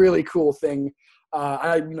was a really cool thing.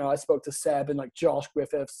 I spoke to Seb and like Josh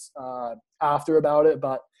Griffiths after about it,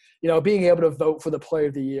 but being able to vote for the Player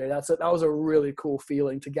of the Year, that was a really cool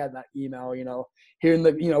feeling to get that email. Hearing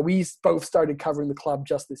we both started covering the club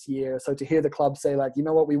just this year, so to hear the club say like,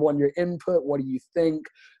 what, we want your input. What do you think?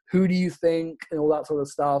 Who do you think? And all that sort of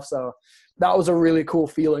stuff. So that was a really cool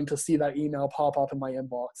feeling to see that email pop up in my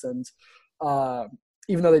inbox. And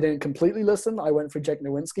even though they didn't completely listen, I went for Jake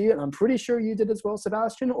Nowinski, and I'm pretty sure you did as well,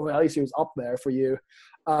 Sebastian, or at least he was up there for you.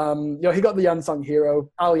 He got the unsung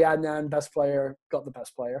hero. Ali Adnan, best player, got the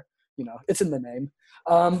best player. It's in the name.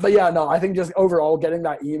 But yeah, no, I think just overall getting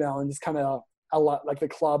that email and just kind of like the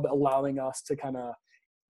club allowing us to kind of,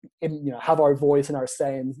 have our voice and our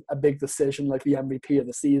say in a big decision like the MVP of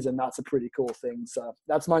the season, that's a pretty cool thing. So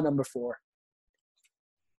that's my number 4.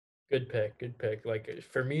 Good pick. Like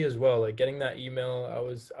for me as well, like getting that email, I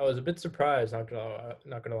was a bit surprised. Not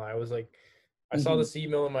gonna lie. I was like, I saw this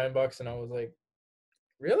email in my inbox and I was like,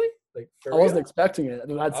 really? Like I wasn't expecting it.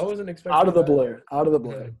 I wasn't expecting out of the that. blue. Out of the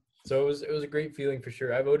blue. Yeah. So it was a great feeling for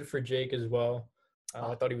sure. I voted for Jake as well.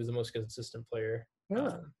 I thought he was the most consistent player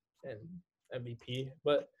and MVP,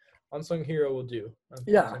 but unsung hero will do.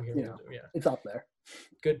 Yeah, it's up there.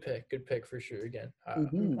 Good pick for sure. Again,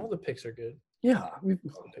 all the picks are good. Yeah,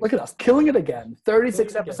 look at us killing it again.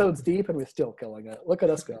 36 episodes deep, and we're still killing it. Look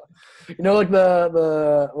at us go. Like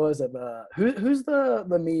the what is it? Who's the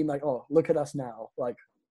meme? Like, oh, look at us now. Like,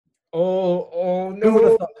 oh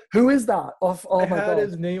no, who is that? Oh my god, I had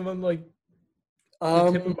his name on like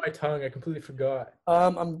the tip of my tongue. I completely forgot.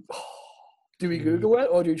 Do we Google it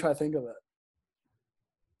or do you try to think of it?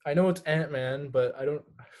 I know it's Ant-Man, but I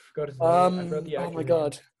forgot his name. I forgot the actor's oh my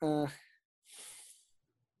god.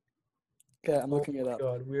 Okay, I'm looking it up.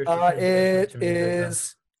 God, it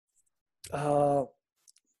is Paul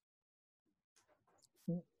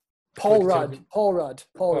Rudd. Paul Rudd,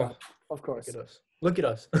 of course. Look at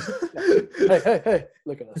us. Hey,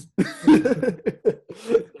 look at us.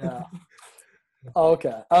 Yeah.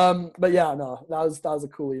 Okay. But yeah, no, that was a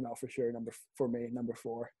cool email for sure. Number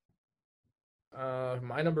 4.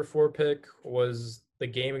 My number 4 pick was the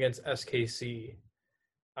game against SKC.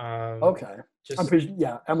 Okay.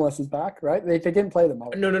 MLS is back, right? They didn't play them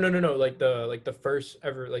all. No. Like the first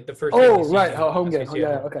ever, like the first. Oh, right, home game. Oh,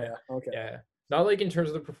 yeah. Okay. Yeah. Not like in terms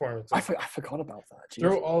of the performance. Like, I forgot about that. Jeez.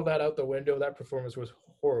 Throw all that out the window. That performance was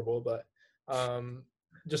horrible, but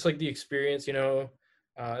just like the experience, the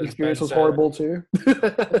experience was horrible too.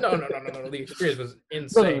 No. The experience was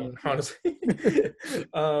insane, honestly.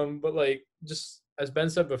 But like just as Ben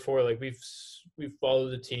said before, like we've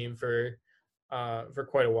followed the team for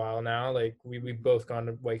quite a while now. Like we've both gone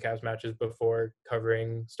to Whitecaps matches before,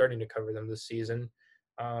 starting to cover them this season.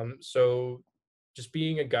 So just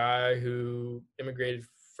being a guy who immigrated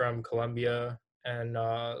from Colombia and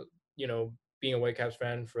being a Whitecaps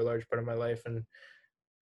fan for a large part of my life, and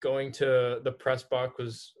going to the press box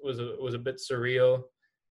was a bit surreal.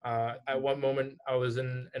 At one moment I was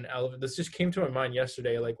in an elevator. This just came to my mind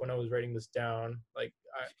yesterday, like when I was writing this down. Like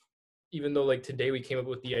even though like today we came up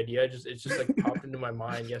with the idea, it just like popped into my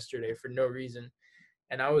mind yesterday for no reason.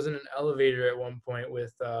 And I was in an elevator at one point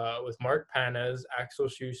with Mark Panes, Axel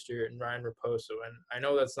Schuster, and Ryan Raposo. And I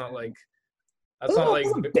know that's not like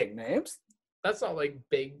big names. That's not like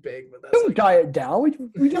big, but that's don't diet it down.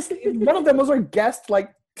 We just one of them was our guest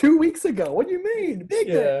like 2 weeks ago. What do you mean? Big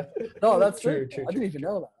name. No, that's true. I didn't even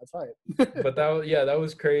know that. That's right. But that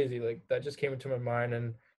was crazy. Like that just came into my mind,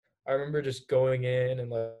 and I remember just going in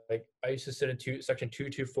and like I used to sit in section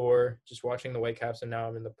 224, just watching the Whitecaps, and now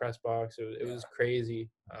I'm in the press box. It was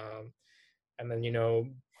crazy. And then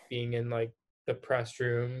being in like the press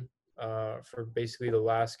room for basically the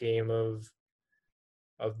last game of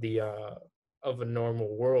a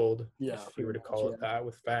normal world, if you were to call it that,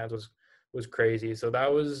 with fans was crazy. So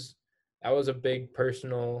that was a big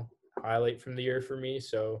personal highlight from the year for me.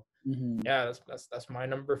 So yeah, that's my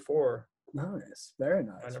number 4. Nice, very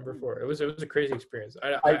My nice. number 4. It was a crazy experience.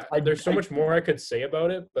 There's so I- much more I could say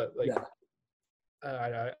about it, but like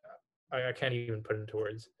Yeah. I can't even put into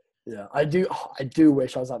words. Yeah, I do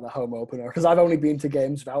wish I was at the home opener because I've only been to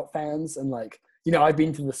games without fans, and like, you know, I've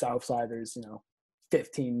been to the Southsiders, you know,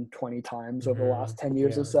 15, 20 times over the last 10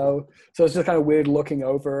 years or Yeah. so. So it's just kind of weird looking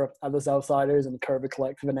over at the Southsiders and the Curva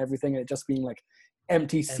Collective and everything, and it just being like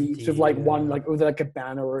empty seats with like one, like with like a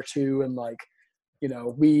banner or two, and like, you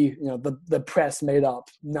know, the press made up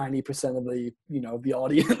 90% of the, you know, the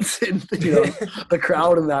audience in, you know, the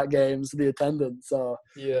crowd in that game, so the attendance. So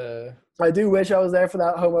Yeah. I do wish I was there for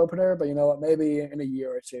that home opener, but you know what? Maybe in a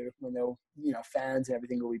year or two, when they'll, you know, fans and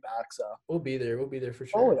everything will be back. So We'll be there. We'll be there for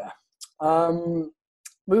oh sure. yeah.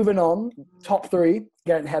 Moving on, top 3,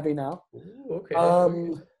 getting heavy now. Ooh,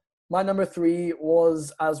 okay. My number 3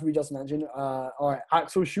 was, as we just mentioned, our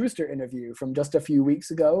Axel Schuster interview from just a few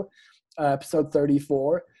weeks ago, episode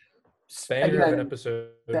 34. Banger of an episode.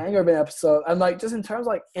 Banger of an episode. And like, just in terms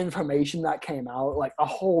of like information that came out, like a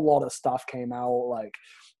whole lot of stuff came out, like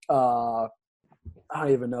I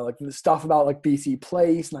don't even know, like the stuff about like BC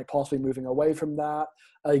Place and like possibly moving away from that.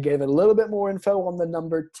 He gave it a little bit more info on the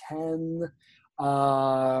number 10.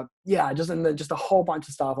 Just a whole bunch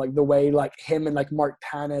of stuff, like the way like him and like Mark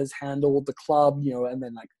Panes handled the club, you know, and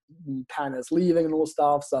then like Panes leaving and all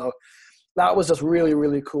stuff. So that was just really,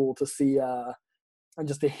 really cool to see, and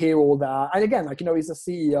just to hear all that. And again, like, you know, he's a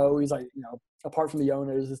CEO. He's like, you know, apart from the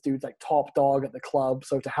owners, this dude's like top dog at the club.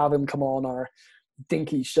 So to have him come on our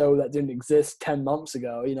dinky show that didn't exist 10 months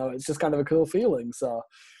ago, you know, it's just kind of a cool feeling. So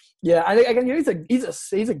yeah, and again, you know,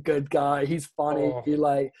 he's a good guy. He's funny. He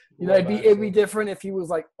like, you know, it'd be different if he was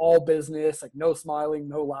like all business, like no smiling,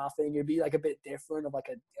 no laughing. It'd be like a bit different of like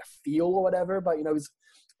a feel or whatever. But you know, he's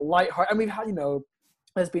lighthearted. I mean, we've had, you know,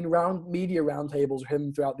 there's been media roundtables with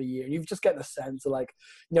him throughout the year, and you just get the sense of like,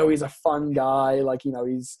 you know, he's a fun guy. Like, you know,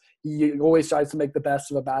 he always tries to make the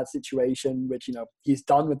best of a bad situation, which, you know, he's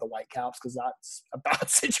done with the Whitecaps because that's a bad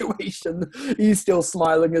situation. He's still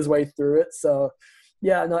smiling his way through it. So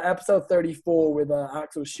yeah, no, episode 34 with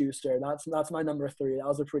Axel Schuster. That's my number 3. That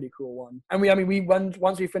was a pretty cool one. And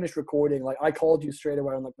once we finished recording, like I called you straight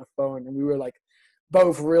away on like the phone, and we were like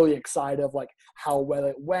both really excited of like how well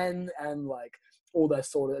it went and like all that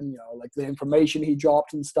sort of, you know, like the information he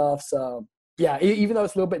dropped and stuff. So yeah, even though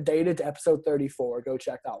it's a little bit dated to episode 34, go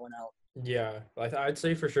check that one out. Yeah, I'd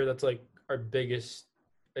say for sure that's like our biggest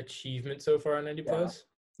achievement so far on 90 Plus.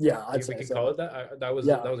 Yeah, we can call it that. That was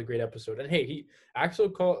a great episode. And hey,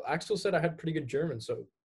 Axel said I had pretty good German, so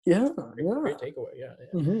great takeaway. Yeah.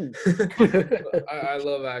 Mm-hmm. I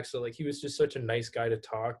love Axel. Like, he was just such a nice guy to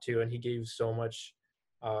talk to, and he gave so much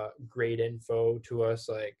great info to us.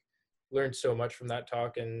 Like, learned so much from that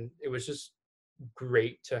talk, and it was just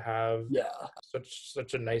great to have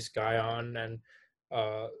such a nice guy on, and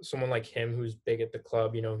someone like him who's big at the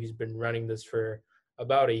club. You know, he's been running this for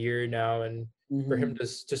about a year now, and for him to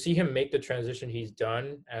see him make the transition he's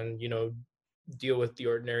done, and, you know, deal with the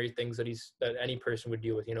ordinary things that any person would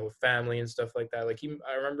deal with, you know, with family and stuff like that. Like,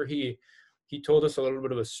 I remember he told us a little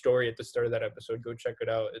bit of a story at the start of that episode. Go check it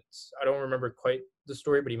out. I don't remember quite the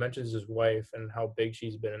story, but he mentions his wife and how big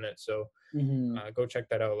she's been in it. So go check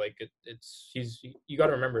that out. Like, you got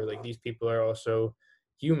to remember, like, these people are also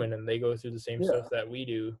human, and they go through the same stuff that we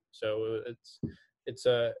do. So it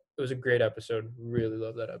was a great episode. Really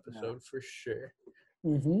love that episode for sure.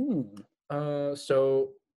 So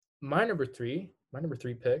my number three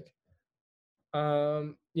pick,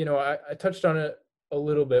 you know, I touched on it a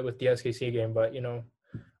little bit with the SKC game, but, you know,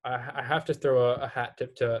 I have to throw a hat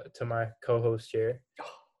tip to my co-host here.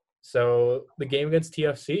 So the game against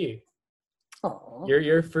TFC. Aww.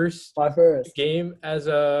 Your first game as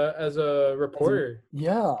a reporter.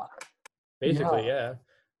 Yeah. Basically, yeah.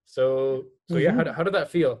 So yeah, how did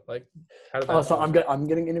that feel? Like, how did that? So I'm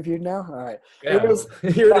getting interviewed now. All right. Yeah,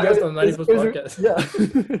 you're the guest on the 90 Plus podcast.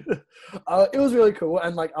 Yeah. It was really cool,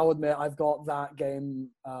 and like, I'll admit, I've got that game.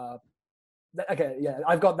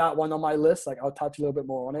 I've got that one on my list. Like, I'll touch a little bit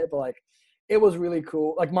more on it, but like, it was really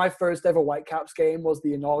cool. Like, my first ever Whitecaps game was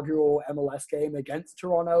the inaugural MLS game against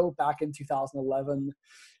Toronto back in 2011.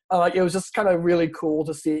 Like, it was just kind of really cool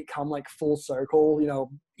to see it come like full circle, you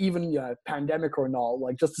know, even, you know, pandemic or not,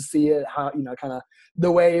 like, just to see it, how, you know, kind of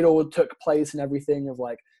the way it all took place and everything of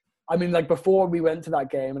like, I mean, like, before we went to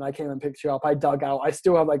that game and I came and picked you up, I dug out, I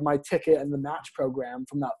still have like my ticket and the match program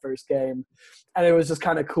from that first game. And it was just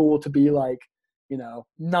kind of cool to be like, you know,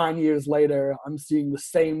 9 years later, I'm seeing the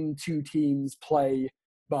same two teams play,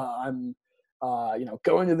 but I'm, you know,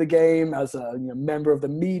 going to the game as a, you know, member of the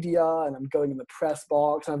media, and I'm going in the press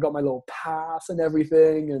box, and I've got my little pass and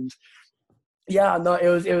everything. And Yeah, no, it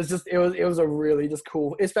was a really just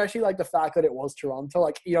cool, especially like the fact that it was Toronto.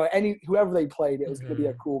 Like, you know, whoever they played, it was going to be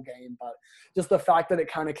a cool game. But just the fact that it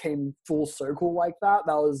kind of came full circle like that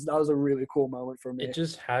was a really cool moment for me. It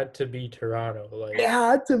just had to be Toronto. Like, It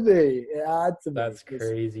had to be. It had to be. that's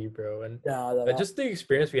crazy, bro. And Yeah, just the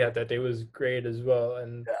experience we had that day was great as well.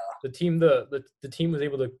 And the team was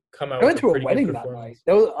able to come out I with went a to a pretty wedding good that night. performance.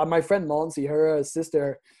 There was my friend Monsi, her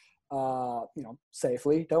sister, you know,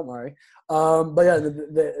 safely, don't worry. But yeah,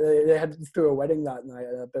 they had to do a wedding that night,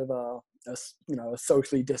 a bit of a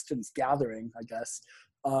socially distanced gathering, I guess.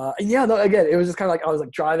 And yeah, no, again, it was just kind of like I was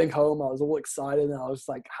like driving home, I was all excited, and I was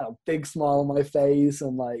like had a big smile on my face,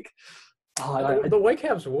 and like. The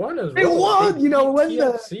Whitecaps won as well. They won, you know,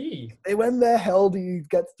 when they're held, you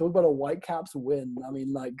get to talk about a Whitecaps win. I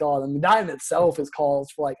mean, like, God, I mean, that in itself is calls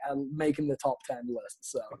for like making the top 10 list.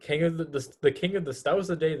 So the king of the that was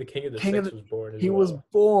the day the king of the six was born. He was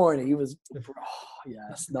born. He was. Oh,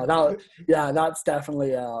 yes, no, that's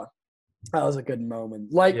definitely that was a good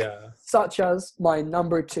moment. Like, such as my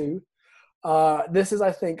number 2. This is,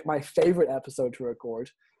 I think, my favorite episode to record.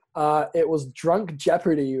 It was Drunk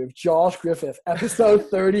Jeopardy with Josh Griffith, episode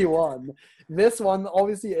 31. This one,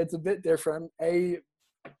 obviously, it's a bit different. You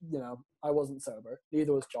know, I wasn't sober.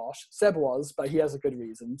 Neither was Josh. Seb was, but he has a good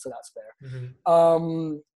reason, so that's fair.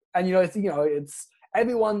 Mm-hmm. And it's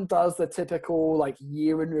everyone does the typical like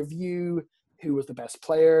year in review. Who was the best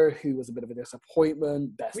player? Who was a bit of a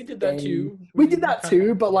disappointment? Best. We did game. that too. We did that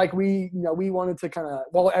too, but like we wanted to kind of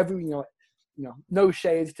no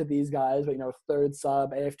shade to these guys, but third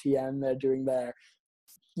sub, AFTN, they're doing their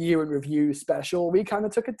year in review special. We kind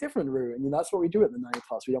of took a different route, and that's what we do at the 90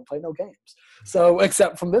 Plus. We don't play no games. So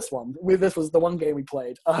except from this one, this was the one game we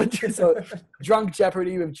played. So Drunk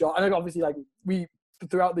Jeopardy with Josh, and obviously like we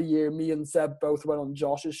throughout the year, me and Seb both went on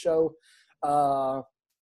Josh's show,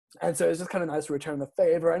 and so it's just kind of nice to return the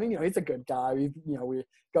favor. And he's a good guy. We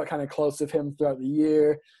got kind of close with him throughout the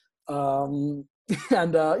year.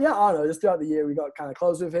 And I don't know, just throughout the year we got kind of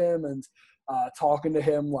close with him and talking to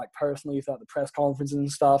him like personally throughout the press conferences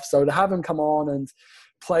and stuff. So to have him come on and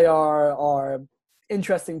play our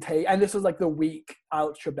interesting take, and this was like the week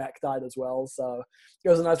out Trebek died as well, so it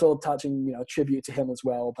was a nice little touching tribute to him as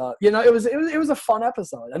well. But it was a fun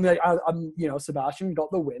episode. I mean, I'm Sebastian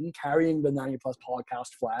got the win carrying the 90 Plus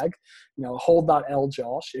podcast flag. Hold that L,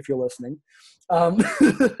 Josh, if you're listening. But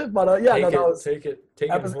take it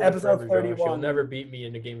episode 31. You'll never beat me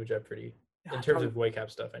in a game of Jeopardy. In terms of Whitecap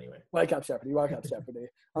stuff, anyway. Whitecap Jeopardy.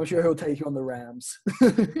 I'm sure he'll take you on the Rams.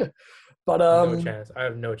 But no chance. I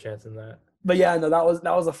have no chance in that. But yeah, no, that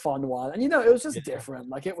was a fun one, and it was just different.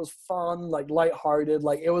 Like it was fun, like lighthearted.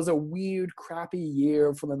 Like it was a weird, crappy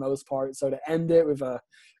year for the most part. So to end it with a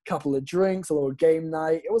couple of drinks, a little game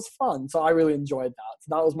night, it was fun. So I really enjoyed that.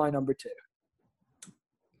 So that was my number 2.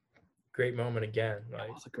 Great moment again. Like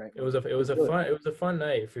it was a great. It was a fun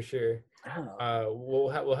night for sure. Oh.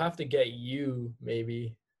 We'll have to get you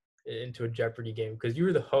maybe into a Jeopardy game because you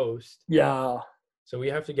were the host. Yeah. So we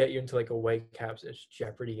have to get you into like a Whitecaps-ish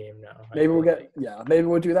Jeopardy game now. Maybe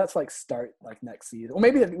we'll do that to like start like next season, or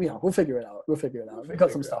maybe we'll figure it out. We've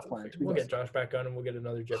got some stuff planned. We'll get Josh back on and we'll get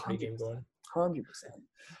another Jeopardy game going. 100%.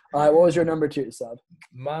 All right, what was your number 2, Sub?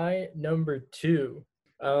 My number 2,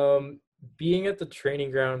 being at the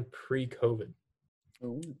training ground pre-COVID.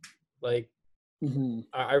 Ooh. Like,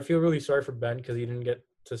 I feel really sorry for Ben because he didn't get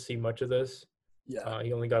to see much of this. Yeah,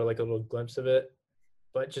 he only got like a little glimpse of it.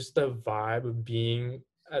 But just the vibe of being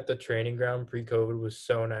at the training ground pre-COVID was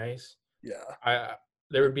so nice. Yeah.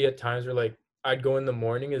 There would be at times where like I'd go in the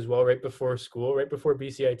morning as well, right before school, right before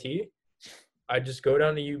BCIT. I'd just go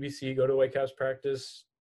down to UBC, go to Whitecaps practice,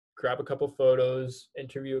 grab a couple photos,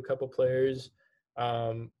 interview a couple players,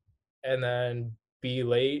 and then be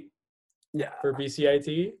late. Yeah. For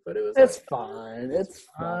BCIT, but it's fine. It's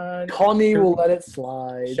fine. Connie will let it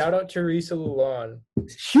slide. Shout out Teresa Lalonde.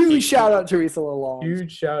 Huge shout out Teresa Lalonde. Huge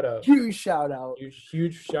shout out. Huge shout out.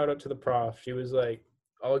 Huge shout out to the prof. She was like,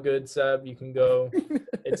 "All good, Seb. You can go.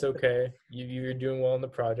 It's okay. You're doing well in the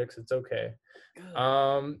projects. It's okay."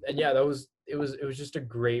 And yeah, it was just a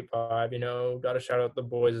great vibe. Got to shout out the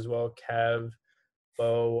boys as well, Kev,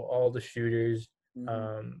 Bo, all the shooters.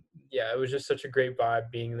 It was just such a great vibe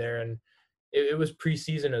being there, and it was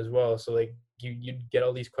preseason as well, so like you'd get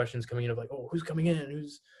all these questions coming in of like, oh, who's coming in,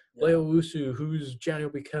 who's Leo Wusu, who's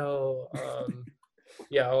Janio Bikel,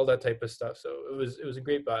 all that type of stuff. So it was a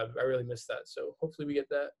great vibe. I really missed that, so hopefully we get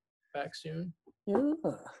that back soon.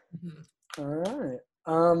 All right.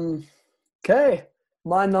 Okay,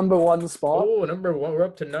 my number 1 spot. Oh, number 1. We're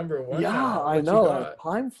up to number 1 yeah now. I know,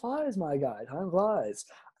 time flies, my guy, time flies.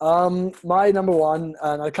 My number one,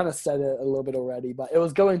 and I kind of said it a little bit already, but it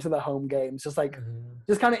was going to the home games, just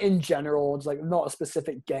kind of in general, just like not a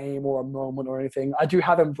specific game or a moment or anything. I do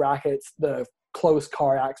have in brackets the close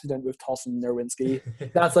car accident with Tosin Nerwinski.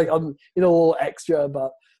 That's like a little extra,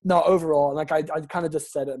 but no, overall, like I kind of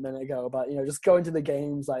just said it a minute ago, but just going to the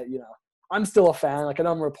games, like I'm still a fan. Like, and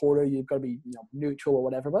I'm a reporter. You've got to be, neutral or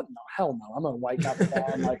whatever. But no, hell no. I'm a Whitecaps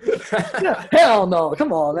fan. Like, hell no.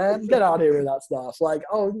 Come on, man. Get out of here with that stuff. Like,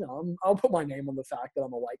 I'll put my name on the fact that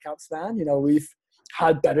I'm a Whitecaps fan. We've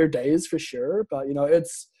had better days for sure, but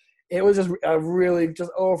it was just a really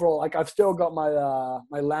just overall, like I've still got my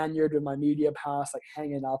my lanyard with my media pass like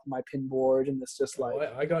hanging up on my pin board, and it's just like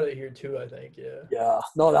I got it here too, I think.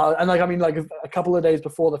 And like a couple of days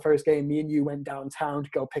before the first game, me and you went downtown to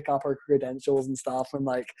go pick up our credentials and stuff, and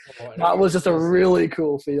like that was just a really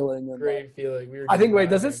cool feeling. And, great feeling. I think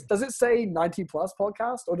does it say 90 plus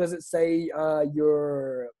podcast, or does it say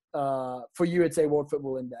your for you it'd say World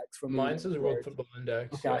Football Index? For mine says World Football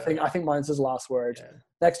Index. Okay, I think mine says last word. Yeah.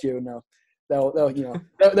 Next year, no,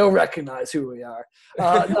 they'll recognize who we are.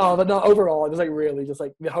 But overall, it was like really just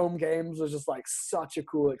like the home games was just like such a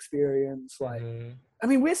cool experience. Like, I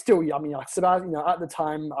mean, we're still young. I mean, like Sebastian, at the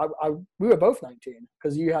time, we were both 19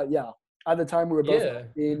 because you had at the time we were both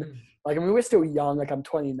 19. Like, I mean, we're still young. Like, I'm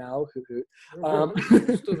 20 now.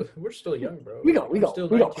 We're still young, bro. We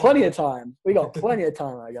got plenty of time. We got plenty of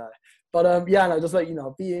time, my guy. But just like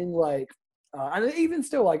being like, and even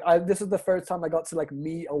still, like, this is the first time I got to like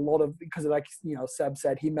meet a lot of, because like Seb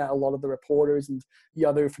said, he met a lot of the reporters and the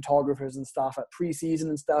other photographers and stuff at preseason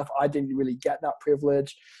and stuff. I didn't really get that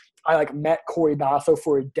privilege. I like met Corey Basso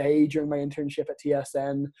for a day during my internship at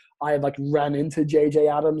TSN. I had like ran into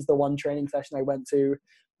JJ Adams the one training session I went to.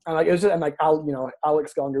 And like it was just, and like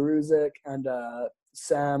Alex Gongaruzik and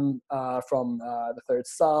Sam from the Third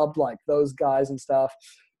Sub, like those guys and stuff.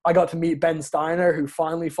 I got to meet Ben Steiner, who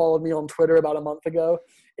finally followed me on Twitter about a month ago.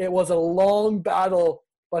 It was a long battle,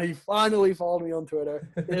 but he finally followed me on Twitter.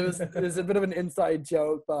 It was a bit of an inside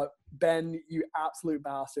joke, but Ben, you absolute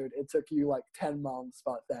bastard. It took you like 10 months,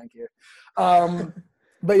 but thank you.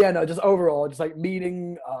 But yeah, no, just overall, just like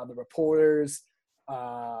meeting the reporters,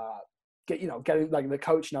 getting like the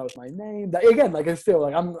coach knows my name. That, again, like it's still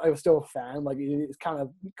like I'm still a fan. Like it's kind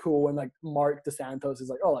of cool when like Mark DeSantos is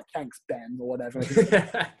like, oh, like thanks Ben or whatever. It's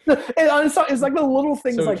like the little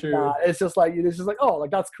things so like true. That. It's just like oh,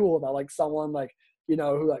 like that's cool that like someone like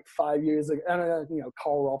who like 5 years ago, and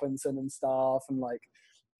Carl Robinson and stuff and like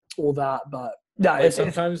all that. But yeah, like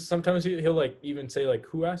sometimes he'll like even say like,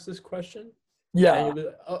 who asked this question? Yeah,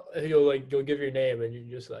 and he'll give your name and you're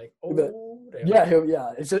just like, oh, damn.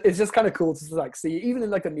 It's just kind of cool to like see, even in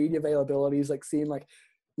like the media availabilities, like seeing like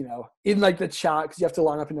in like the chat, because you have to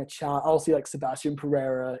line up in the chat. I'll see like Sebastian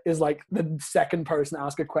Pereira is like the second person to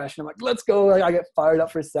ask a question. I'm like, let's go. Like, I get fired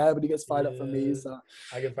up for Seb, but he gets fired up for me. So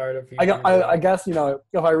I get fired up for you. I guess if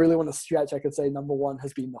I really want to stretch, I could say number one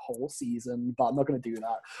has been the whole season, but I'm not going to do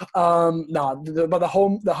that. But the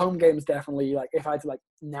home games definitely, like if I had to like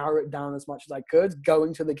narrow it down as much as I could,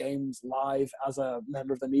 going to the games live as a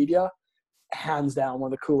member of the media, hands down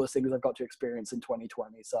one of the coolest things I've got to experience in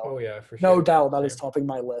 2020. So for sure. No doubt that is topping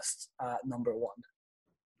my list at number one.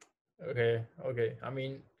 Okay. I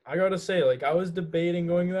mean, I gotta say, like I was debating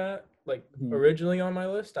going that. Like originally on my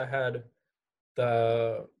list, I had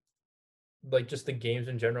just the games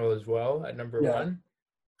in general as well at number one.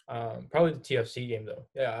 Probably the TFC game though.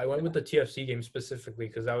 Yeah, I went with the TFC game specifically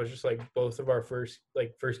because that was just like both of our first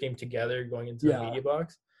game together going into the media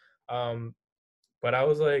box. But I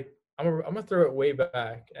was like, I'm gonna throw it way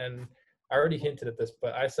back, and I already hinted at this,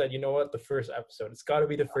 but I said, you know what, the first episode. It's got to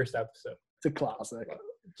be the first episode. It's a classic.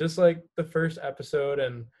 Just like the first episode,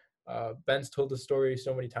 and Ben's told the story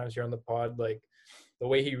so many times here on the pod, like the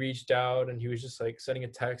way he reached out and he was just like sending a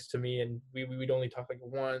text to me, and we'd only talk like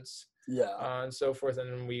once, and so forth,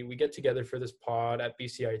 and then we get together for this pod at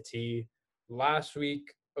BCIT last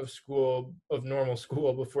week of normal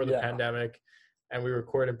school before the pandemic. And we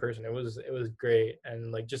recorded in person. It was great,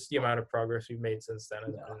 and like just the amount of progress we've made since then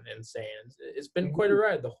has been insane. It's been quite a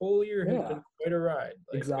ride. The whole year has been quite a ride.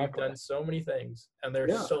 Like, exactly. We've done so many things, and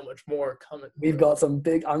there's so much more coming. We've got some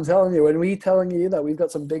big. I'm telling you, when we telling you that we've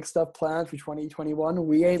got some big stuff planned for 2021,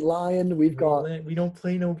 we ain't lying. We don't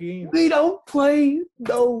play no games. We don't play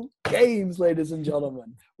no games, ladies and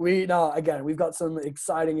gentlemen. We've got some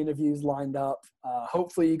exciting interviews lined up.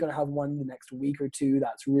 Hopefully, you're gonna have one in the next week or two.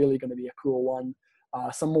 That's really gonna be a cool one.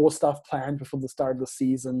 Some more stuff planned before the start of the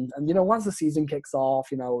season. And, once the season kicks off,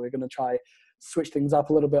 we're going to try switch things up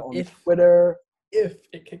a little bit on Twitter. If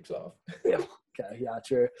it kicks off. Okay, yeah,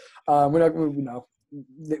 true. We're not,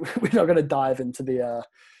 we're not going to dive into the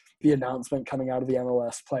announcement coming out of the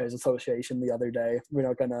MLS Players Association the other day.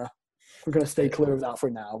 We're going to stay clear of that for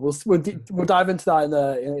now. We'll dive into that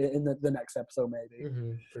in the next episode maybe.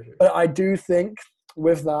 For sure. But I do think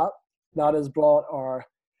with that has brought our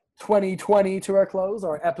 2020 to a close,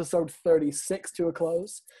 our episode 36 to a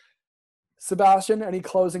close. Sebastian, any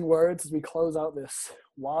closing words as we close out this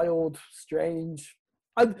wild, strange?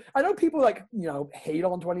 I know people hate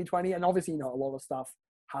on 2020, and obviously a lot of stuff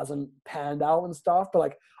hasn't panned out and stuff. But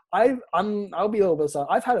like I'll be a little bit sad.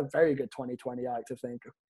 I've had a very good 2020. I like to think.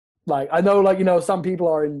 Like I know some people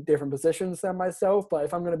are in different positions than myself, but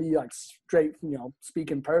if I'm gonna be like straight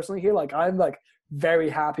speaking personally here, like I'm like very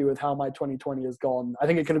happy with how my 2020 has gone. I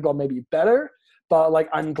think it could have gone maybe better, but like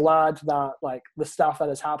I'm glad that like the stuff that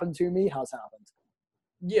has happened to me has happened.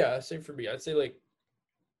 Yeah, same for me. I'd say like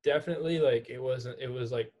definitely like it was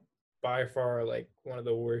like by far like one of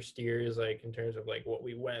the worst years like in terms of like what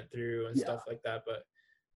we went through and stuff like that. But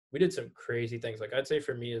we did some crazy things. Like I'd say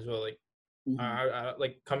for me as well, like I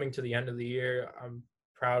like coming to the end of the year, I'm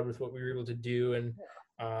proud with what we were able to do and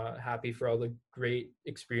happy for all the great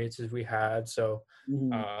experiences we had. So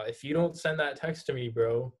if you don't send that text to me,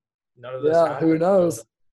 bro, none of this happened. Who knows?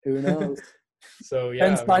 Who knows? So yeah,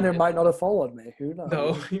 Ben Steiner might not have followed me. Who knows?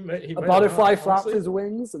 No, he might. A butterfly flaps his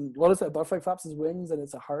wings, and what is it? A butterfly flaps his wings, and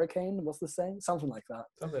it's a hurricane. What's the saying? Something like that.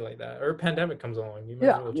 Something like that. Or a pandemic comes along. You might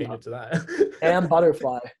as well change it to that. Damn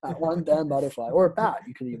butterfly. That one damn butterfly, or a bat.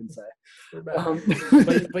 You could even say.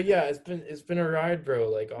 But yeah, it's been a ride,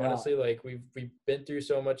 bro. Like honestly, like we've been through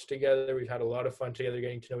so much together. We've had a lot of fun together,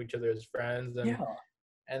 getting to know each other as friends,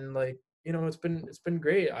 and like. It's been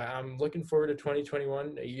great. I'm looking forward to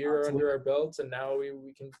 2021, a year under our belts, and now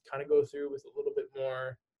we can kind of go through with a little bit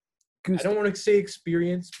more. Gusto. I don't want to say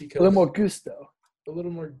experience because a little more gusto. A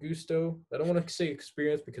little more gusto. I don't want to say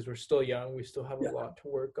experience because we're still young. We still have a lot to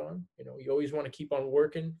work on. You always want to keep on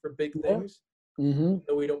working for big things. Though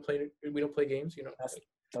we don't play games.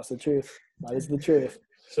 That's the truth. That is the truth.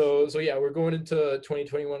 So yeah, we're going into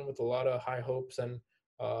 2021 with a lot of high hopes and.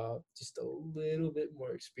 Just a little bit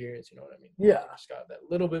more experience, you know what I mean? Yeah. Just got that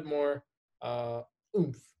little bit more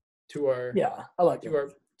oomph to our I like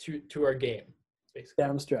to our game, basically.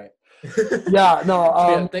 Damn straight. Yeah,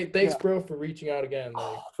 no. Thanks, bro, for reaching out again.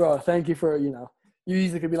 Like, bro, thank you for you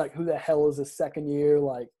usually could be like, who the hell is this second year?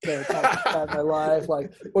 Like, my life.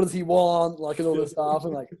 Like, what does he want? Like, and all this stuff,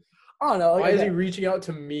 and like. I don't know. Why is he reaching out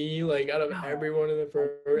to me, like, out of everyone in the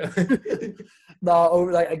program? No,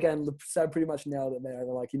 again, Seb pretty much nailed it there.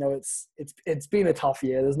 They're like, it's been a tough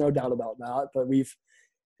year. There's no doubt about that. But we've,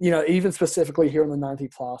 even specifically here in the 90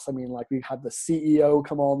 plus, I mean, like we had the CEO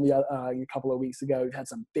come on a couple of weeks ago. We've had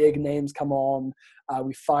some big names come on.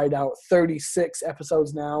 We fired out 36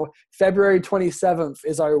 episodes now. February 27th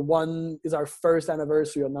is our first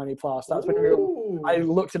anniversary of 90 plus. That's when I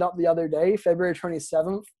looked it up the other day. February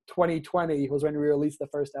 27th, 2020 was when we released the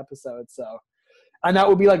first episode. So, and that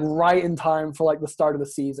would be like right in time for like the start of the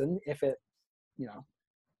season. If it,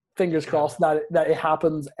 fingers crossed that it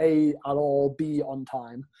happens at all, B on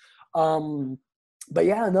time. But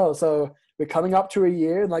yeah, no. So we're coming up to a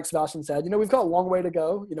year, and like Sebastian said, we've got a long way to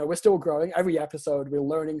go. We're still growing. Every episode, we're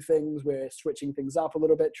learning things. We're switching things up a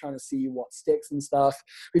little bit, trying to see what sticks and stuff.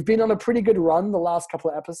 We've been on a pretty good run the last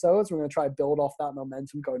couple of episodes. We're going to try to build off that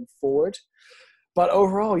momentum going forward. But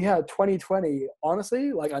overall, 2020,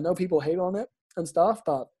 honestly, like I know people hate on it and stuff,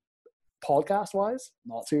 but podcast-wise,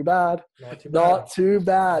 not too bad. Not too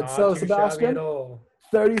bad. So, Sebastian,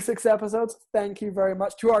 36 episodes. Thank you very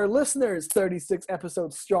much. To our listeners, 36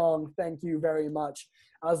 episodes strong. Thank you very much.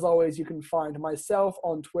 As always, you can find myself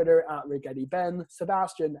on Twitter at RigettiBen,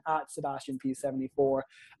 Sebastian at SebastianP74,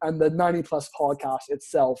 and the 90 Plus podcast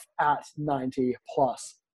itself at 90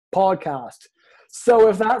 Plus Podcast. So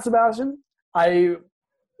with that, Sebastian, have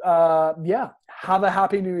a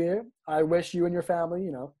happy new year. I wish you and your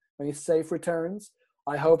family, many safe returns.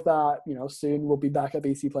 I hope that, soon we'll be back at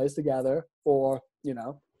BC Place together or,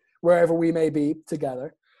 wherever we may be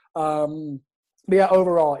together. But yeah,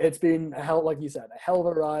 overall, it's been like you said, a hell of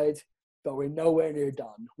a ride, but we're nowhere near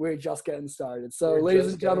done. We're just getting started. So ladies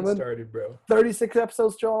and gentlemen, 36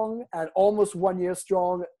 episodes strong and almost 1 year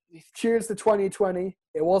strong. Cheers to 2020.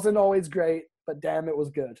 It wasn't always great, but damn, it was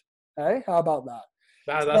good. Hey, how about that?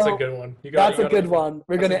 That's a good one. That's a good one.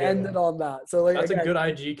 We're going to end it on that. So that's a good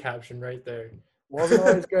IG caption right there. Wasn't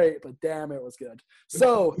always great, but damn, it was good.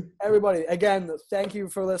 So, everybody, again, thank you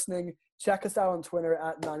for listening. Check us out on Twitter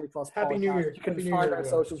at 90 Plus Podcast. Happy New Year. You can find our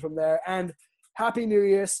socials from there. And Happy New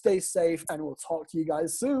Year. Stay safe, and we'll talk to you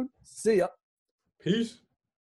guys soon. See ya. Peace.